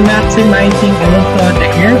 in maximizing also the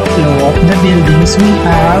airflow of the buildings, we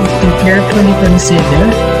have to carefully consider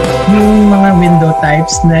yung mga window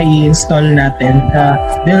types na i-install natin sa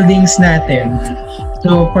buildings natin.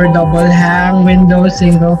 So for double hang windows,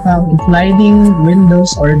 single hang, sliding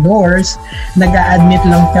windows or doors, nag-a-admit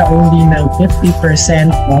lang siya only ng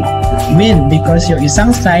 50% of wind because yung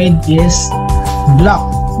isang side is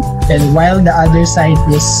blocked and while the other side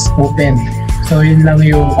is open. So yun lang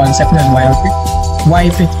yung concept nun, why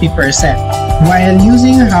 50%. While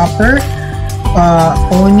using a hopper,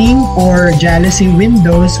 awning or jalousie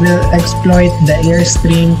windows will exploit the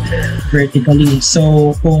airstream vertically.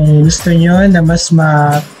 So kung gusto nyo na mas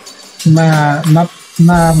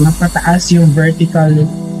mapataas yung vertical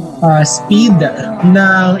speed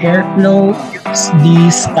ng airflow, use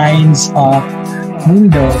these kinds of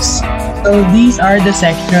windows. So these are the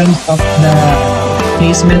sections of the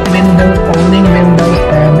casement window, awning windows,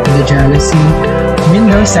 and the jalousie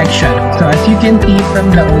window section. So as you can see from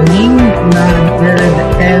the awning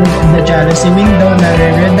and the jalousie window na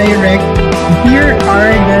redirect, here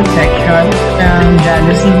are the sections ng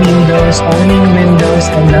jalousie windows, awning windows,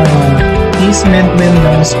 and the casement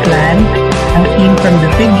windows plan as seen from the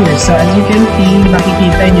figure. So as you can see,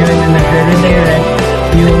 makikita nyo na nagre-redirect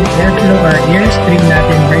yung airflow or airstream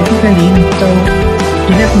natin vertically. So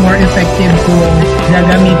it is more effective kung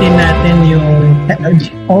gagamitin natin yung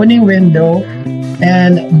awning window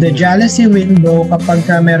and the jalousie window kapag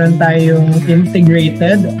meron tayong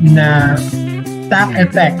integrated na stack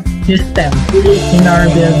effect system in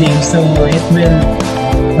our building. So it will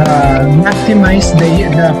maximize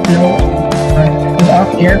the flow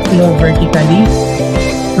of airflow vertically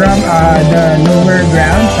from the lower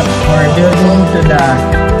grounds of our building to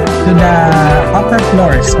the upper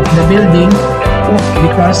floors of the building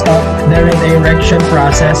because of the redirection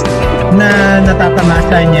process na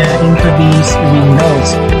natatamasa niya into these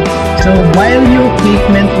windows. So while yung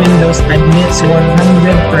casement windows admits 100%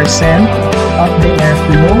 of the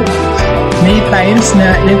airflow, may times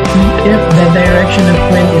na if the direction of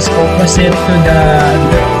wind is opposite to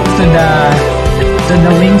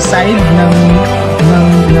the wing side ng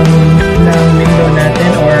window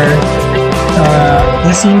natin, or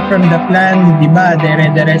as seen from the plan, di ba,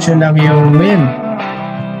 dire-diretso lang yung wind.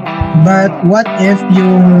 But what if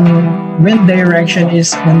yung wind direction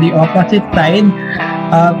is on the opposite side,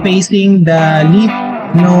 facing the leaf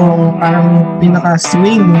no parang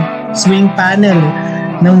pinaka-swing panel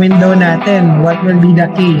ng window natin? What will be the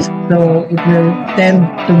case? So it will tend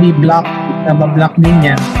to be blocked, nabablock din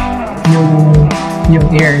niya yung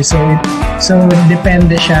air. So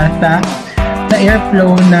depende siya sa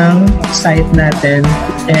airflow ng site natin,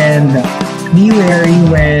 and be wary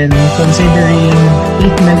when considering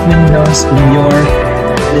casement windows in your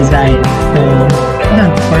design. So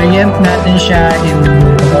orient natin siya in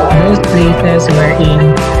those places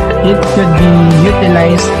wherein it could be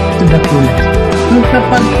utilized to the fullest. So sa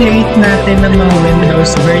pag-place natin ng mga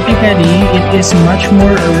windows vertically, it is much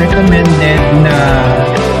more recommended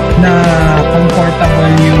na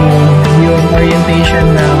comfortable yung orientation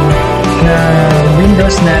ng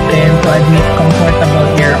windows natin to admit comfortable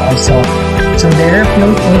air also. So the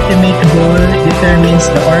airflow's ultimate goal determines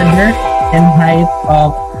the order and height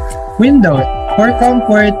of windows. For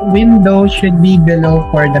comfort, windows should be below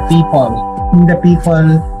for the people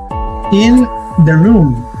in the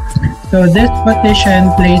room. So this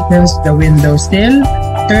position places the window sill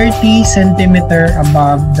 30 cm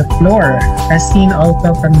above the floor, as seen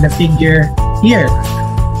also from the figure here.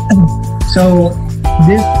 So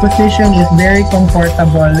this position is very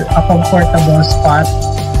comfortable, a comfortable spot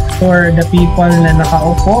for the people na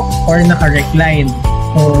nakaupo or naka-recline.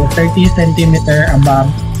 So 30 cm above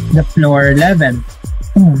the floor level.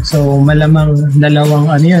 So malamang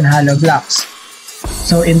dalawang hollow blocks.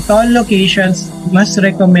 So in tall locations, mas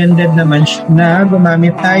recommended naman na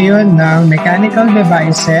gumamit tayo ng mechanical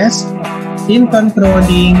devices in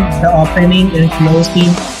controlling the opening and closing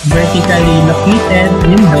vertically located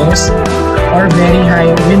windows or very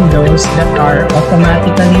high windows that are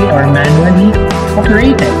automatically or manually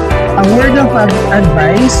operated. A word of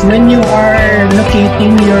advice: when you are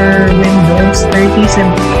locating your windows 30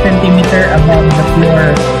 centimeter above the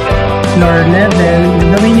floor level,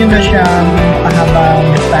 gawin nyo na siyang pahabang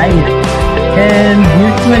tile. And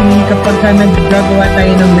usually, kapag naggagawa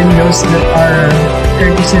tayo ng windows that are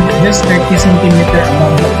just 30 centimeter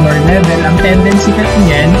above the floor level, ang tendency kasi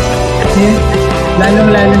niyan is,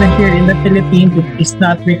 lalong-lalo na here in the Philippines, it is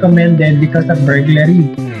not recommended because of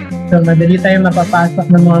burglary. So, madali tayong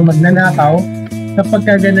mapapasok ng mga magnanakaw kapag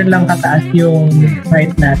ka ganun lang kataas yung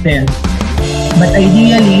height natin. But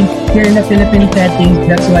ideally, here in the Philippine settings,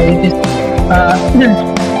 that's why it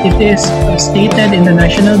is stated in the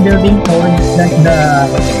National Building Code that the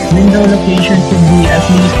window location should be at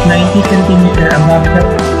least 90 centimeter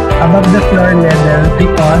above the floor level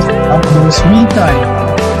because of those reasons.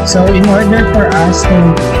 So in order for us to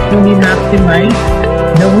fully maximize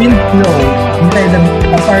the wind flow inside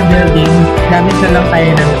of our building, gamit na lang tayo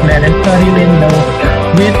ng clerestory window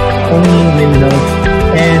with only windows,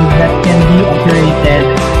 and that can be operated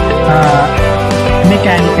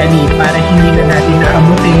mechanically para hindi na natin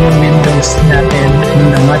naabutin yung windows natin in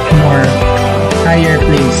a much more higher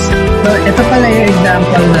place. So ito pala yung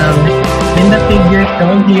example ng, in the figure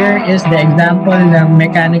shown here is the example ng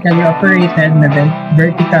mechanically operated na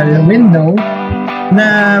vertical window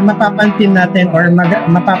na mapapansin natin or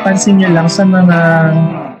mapapansin nyo lang sa mga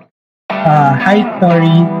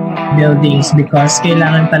high-story buildings because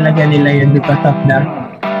kailangan talaga nila yun because of the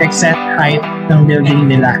exact height ng building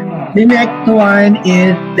nila. The next one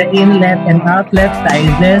is the inlet and outlet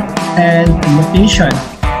sizes and location.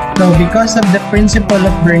 So because of the principle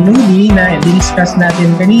of Bernoulli na i-discuss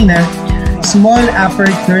natin kanina, small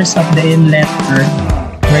apertures of the inlet are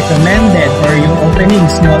recommended, or yung openings.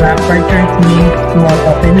 Small apertures means small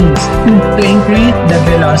openings to increase the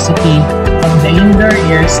velocity of the indoor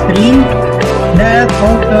air stream that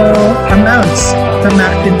also amounts to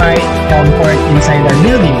maximize comfort inside our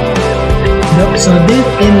building. So this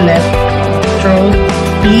inlet shows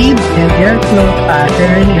speed and airflow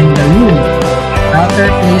pattern in the room.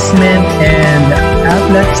 Outer placement and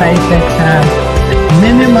outlet sizes have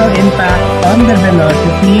minimal impact on the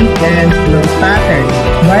velocity and flow pattern,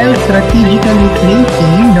 while strategically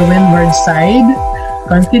placing the windward side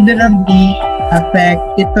considerably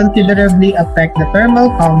affect the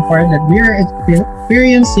thermal comfort that we are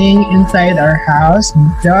experiencing inside our house.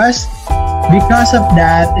 Thus, because of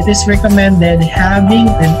that, it is recommended having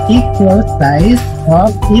an equal size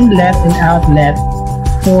of inlet and outlet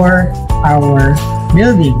for our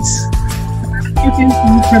buildings. You can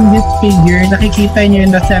see from this figure, nakikita nyo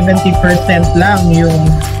na 70% lang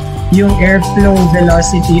yung airflow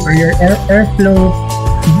velocity or your airflow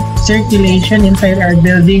circulation inside our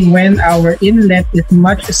building when our inlet is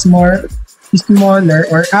much smaller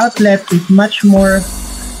or outlet is much more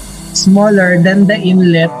smaller than the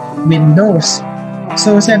inlet windows.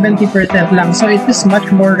 So 70% lang. So it is much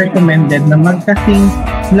more recommended na magkasing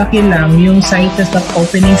laki lang yung sizes of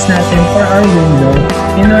openings natin for our window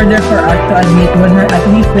in order for us to admit at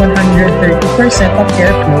least 130% of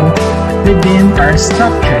airflow within our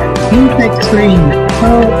structure. Insect screen.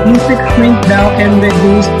 So insect screen daw can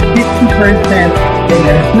reduce 50%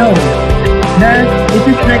 airflow. That it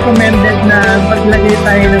is recommended na maglagay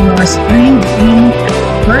tayo ng mga screen in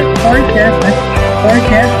orchid as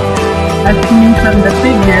seen from the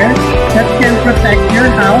figure that can protect your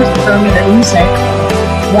house from the insects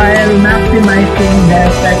while maximizing the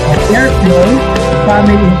effect of airflow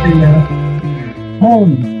coming into your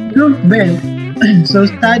home. Roof vents. So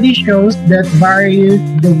study shows that various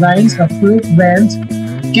designs of roof vents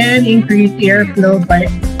can increase airflow by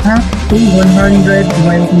up to 120%,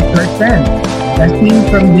 as seen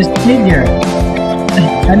from this figure.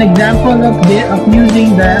 An example of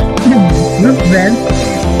using the roof vent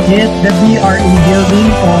is the BRE building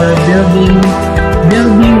or building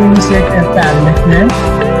research establishment.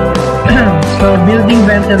 So building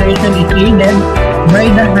ventilation is aided by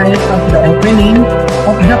the height of the opening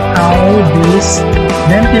of the cowl-based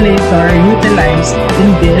ventilator utilized in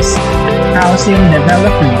this housing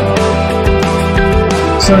development.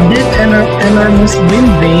 So this enormous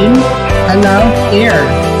wind vane allows air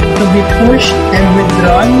to be pushed and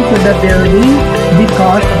withdrawn to the building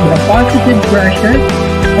because of the positive pressure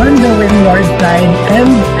on the windward side and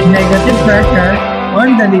negative pressure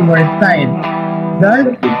on the leeward side. Thus,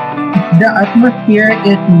 the atmosphere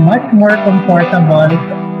is much more comfortable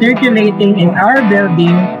circulating in our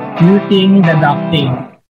building using the ducting.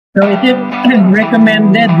 So it is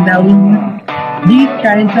recommended na we use these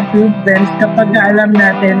kinds of roof vents kapag alam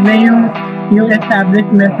natin na yung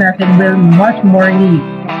establishment natin will much more need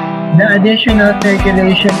the additional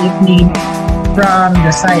circulation it needs from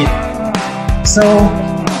the site. So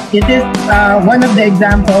it is one of the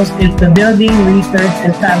examples is the building research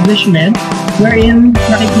establishment wherein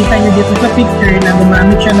nakikita niyo dito sa picture na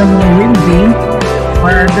gumamit siya ng mga wind vane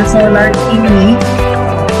or the solar chimney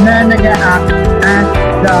na nag-a-act as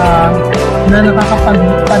na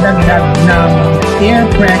nakakapagpadagdag ng air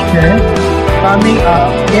pressure coming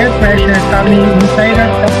inside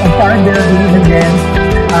of our building, and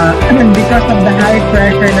then because of the high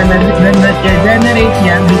pressure na na-generate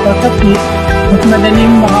yan because of heat, mas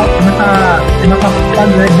madaling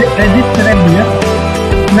makapag-redistribute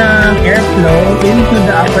ng airflow into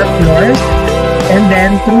the upper floors and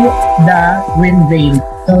then through the wind vane.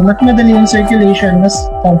 So, mas madali yung circulation, mas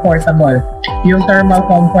comfortable. Yung thermal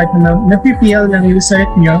comfort na nafe-feel ng user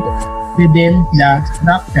nyo within the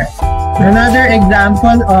structure. Another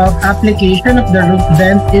example of application of the roof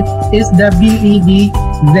vent is the BEDZ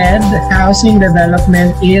housing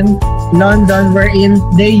development in London, wherein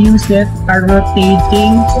they use it as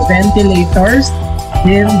rotating ventilators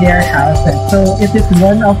in their houses. So, it is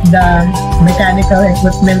one of the mechanical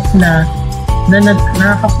equipment na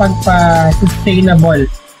nakakapagpa-sustainable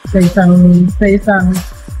sa isang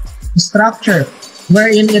structure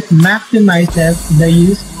wherein it maximizes the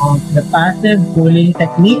use of the passive cooling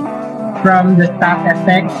technique from the stack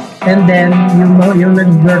effect, and then yung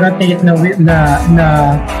nag-rotate na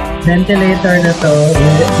ventilator na to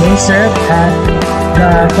will serve as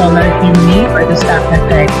the solar chimney or the stack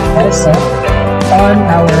effect also on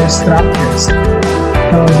our structures.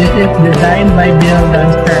 So this is designed by Bill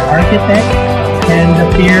Dunster Architect, and the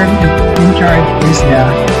firm in charge is the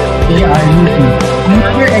ARUP.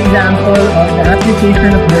 Another example of the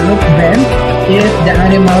application of the roof vent is the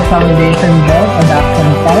Animal Foundation Bulb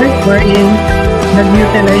Adaptation Part, wherein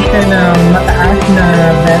nag-utilize siya ng mataas na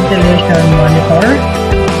ventilation monitor,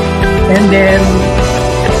 and then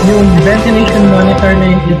yung ventilation monitor na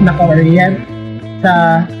yun is naka-orient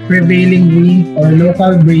sa prevailing wind or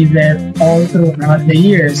local breezes all throughout the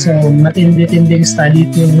year. So, matindi-tinding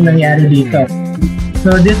studies yung nangyari dito.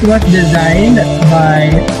 So, this was designed by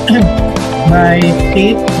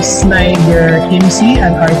Kate Snyder Kimsey,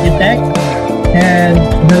 an architect, and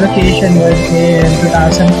the location was in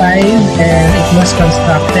 2005 and it was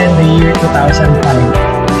constructed the year 2005.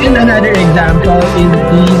 And another example is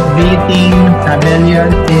the Bathing Pavilion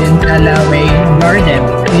in Callaway Garden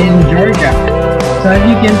in Georgia. So as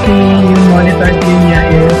you can see, yung monitor niya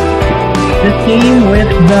is the same with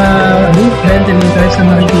the roof ventilators na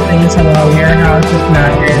makikita niyo sa mga warehouses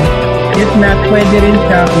natin. If not, pwede rin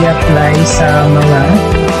siya i-apply sa mga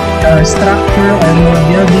structure or mga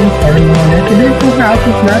buildings or mga residential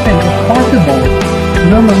houses natin. It's possible.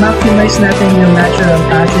 Ma-maximize natin yung natural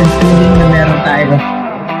passive cooling na meron tayo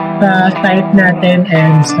sa site natin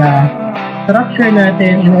and sa structure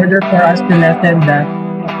natin in order for us to lessen the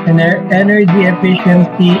energy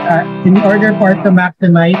efficiency, in order for us to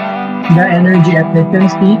maximize the energy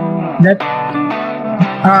efficiency that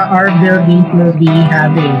our buildings will be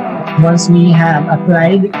having once we have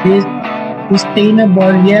applied this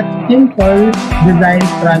sustainable yet simple design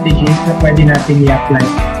strategies na pwede natin i-apply.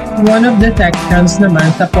 One of the sections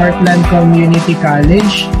naman sa Portland Community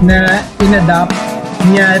College na in-adopt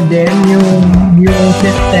niya din yung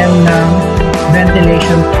system ng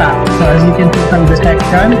ventilation stack. So as you can see from the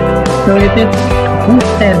section, so it is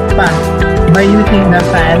boosted pa by using the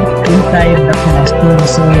fans inside the classroom.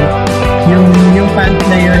 So yung fans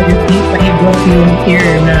na yun, yung pahigop yung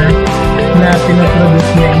air na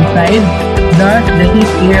pinoproduce niya inside. Thus, the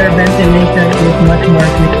heat air ventilation is much more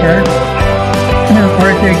quicker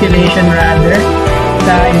or circulation rather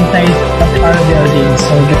sa inside of our buildings.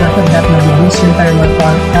 So because of that, nag-boost yung thermal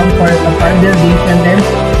comfort of our buildings, and then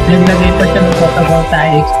naglagay pa siya ng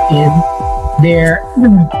photovoltaics in their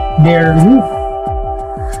roof,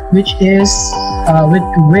 which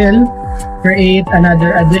will create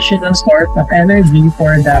another additional source of energy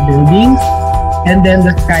for the buildings. And then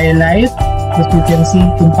the skylight, as you can see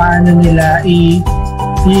kung paano nila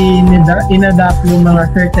in-adapt yung mga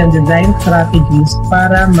certain design strategies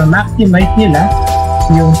para ma-maximize nila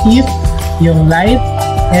yung heat, yung light,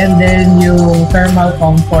 and then yung thermal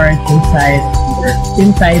comfort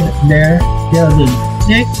inside their building.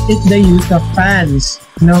 Next is the use of fans.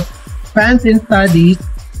 Fans in studies,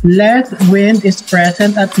 less wind is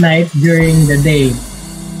present at night during the day.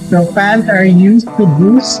 So fans are used to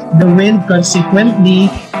boost the wind,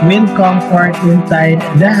 consequently wind comfort inside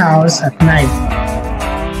the house at night.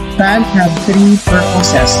 Fans have three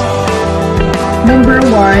purposes. Number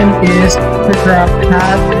one is to trap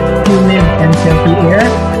hot, humid, and filthy air.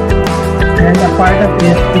 And a part of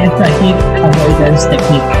it is a heat avoidance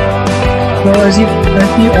technique. So as you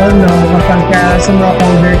all know, kapag sa mga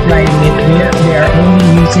colder climate, they are only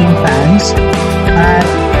using fans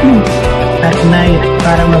at night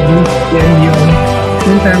para ma-boost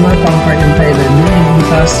yung thermal comfort inside the building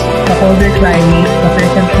because sa colder climate,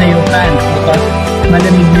 affected na yung fan because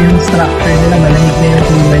malamig na yung structure nila, malamig na yung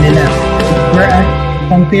klima nila. Whereas,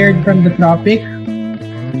 compared from the tropic,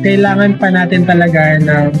 kailangan pa natin talaga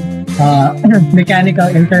ng mechanical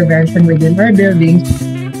intervention within our buildings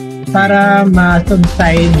para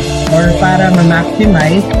ma-subside or para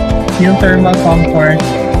ma-maximize yung thermal comfort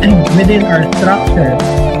within our structure.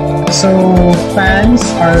 So, fans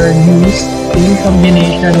are used in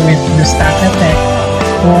combination with the stack effect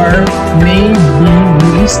or may be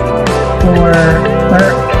used for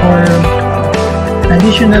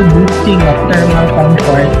additional boosting of thermal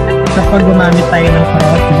comfort kapag gumamit tayo ng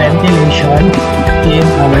cross ventilation in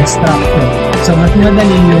our structure. So, mas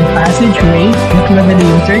madali yung passageway, mas madali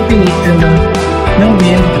yung circulation ng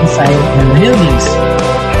wind inside the buildings.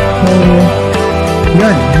 So,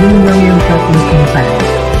 yun lang yung purpose ng fan.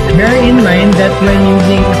 Bear in mind that when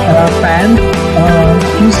using fans,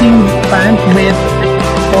 using fans with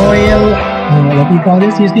oil, what we call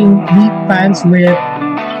this, using heat fans with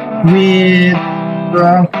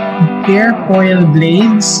air foil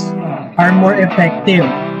blades are more effective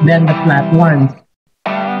than the flat ones.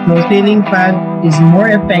 So ceiling fan is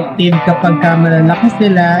more effective kapag malalaki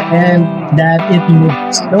sila and that it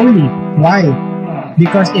moves slowly. Why?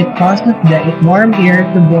 Because it causes the warm air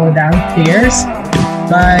to go downstairs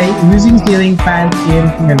by using ceiling fans in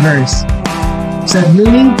reverse. So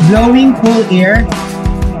blowing cool air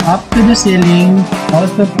up to the ceiling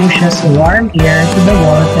also pushes warm air to the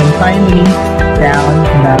walls and finally down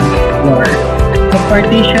the floor. So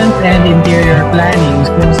partitions and interior planning.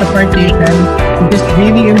 So sa partition, it is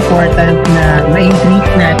really important na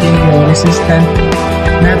ma-increase natin yung resistance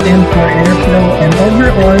natin for airflow and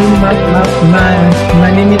overall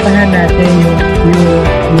malimitahan natin yung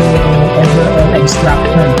overall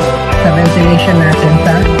obstruction sa ventilation natin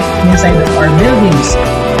inside of our buildings.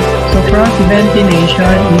 So cross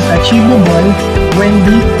ventilation is achievable when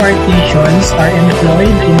these partitions are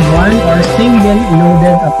employed in one or single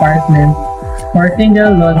loaded apartment or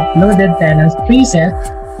single loaded tenant spaces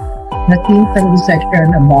na seen sa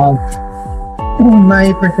section above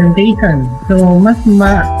my presentation. So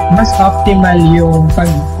mas optimal yung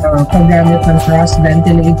paggamit ng cross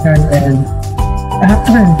ventilation and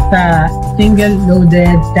sa single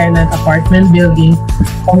loaded tenant apartment building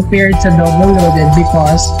compared sa double loaded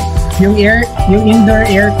because yung indoor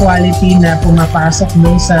air quality na pumapasok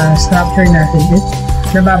dun sa structure natin is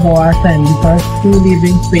nababawasan because two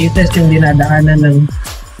living spaces yung dinadaanan ng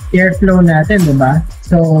airflow natin, diba?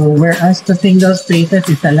 So, whereas the single spaces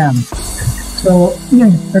isa lang. So,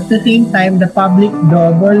 at the same time, the public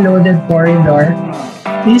double-loaded corridor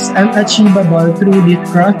is unachievable through this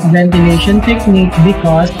cross-ventilation technique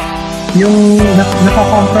because yung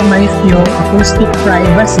nakakompromise yung acoustic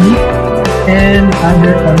privacy and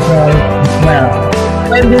other control as well.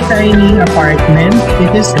 When designing apartments,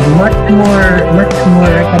 it is much more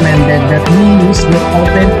recommended that we use the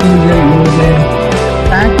open single-loaded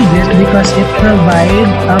packages because it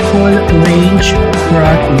provides a full range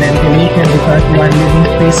cross ventilation because one living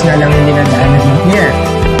space na lang yung dinadaanan ng air.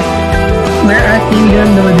 Whereas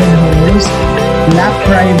single-loaded homes lack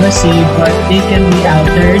privacy but they can be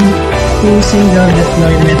altered to single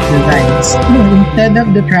deployment designs. Instead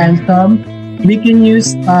of the transom, we can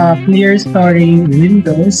use clear story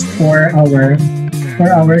windows for our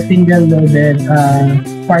single-loaded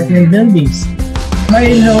apartment buildings. By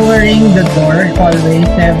lowering the door hallway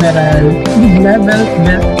several levels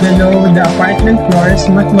below the apartment floors,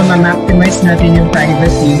 mas ma-maximize natin yung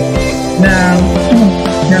privacy ng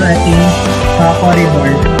ating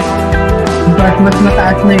corridor. Because mas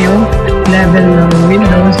mataas na yung level ng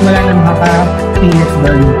windows, wala nang makapilit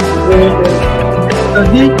doon. So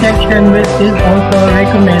this section is also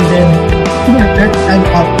recommended as an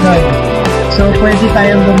option. So pwede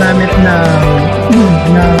tayong gumamit ng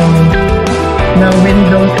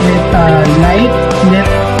windows with light slip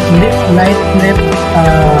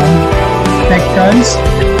sections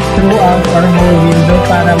throughout our whole window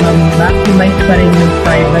para ma-maximize pa rin yung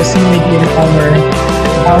privacy within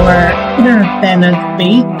our tenant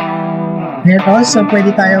space. And also,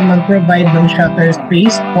 pwede tayong mag-provide ng shutter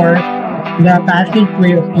space for the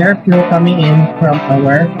passageway of airflow coming in from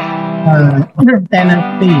our tenant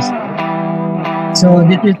space. So,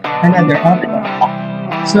 this is another option.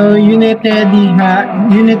 So, Unité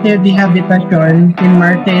de Habitation in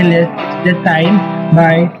Marseille is designed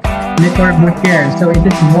by Le Corbusier. So, it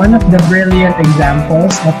is one of the brilliant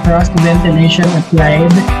examples of cross-ventilation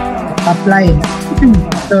applied.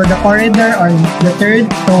 So, the corridor on the third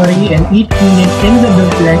story and each unit in the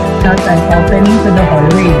duplex has an opening to the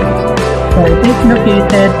hallway. So, it is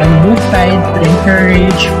located on both sides to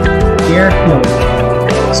encourage airflow.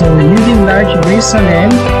 So, using large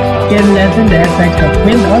brise-soleil can lessen the effects of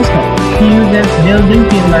wind also. He uses building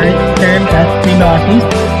pillars termed as pilotis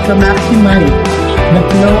to maximize the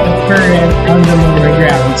flow of current on the lower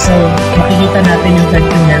ground. So, makikita natin yung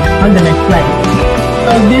section on the next slide.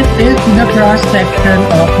 So, this is the cross-section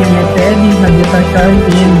of Unité de Habitation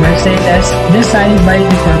in Marseille designed by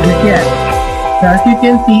Le Corbusier. So, as you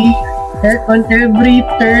can see, on every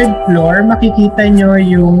third floor, makikita nyo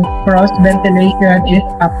yung cross-ventilation is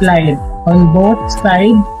applied on both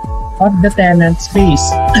sides of the tenant space.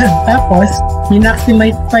 Tapos,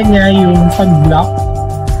 minaximize pa niya yung pag-block,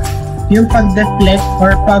 yung pag-deflect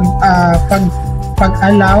or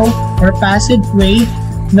pag-allow or passageway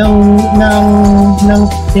ng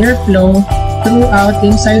airflow throughout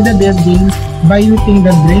inside the building by using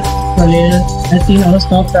the brise-soleil as seen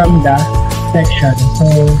also from the section.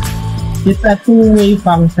 So, it's a two-way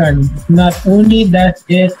function. Not only does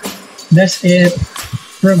it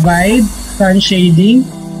provide sun shading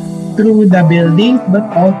through the building, but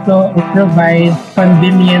also it provides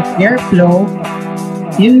convenient airflow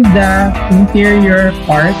in the interior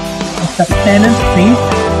part of the tenant space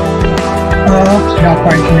of the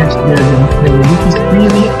apartment building. So this is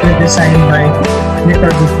really designed by Le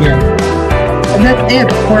Corbusier. So that's it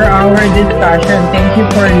for our discussion. Thank you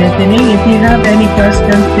for listening. If you have any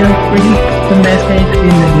questions, feel free to message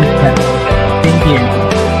in the Discord. Thank you.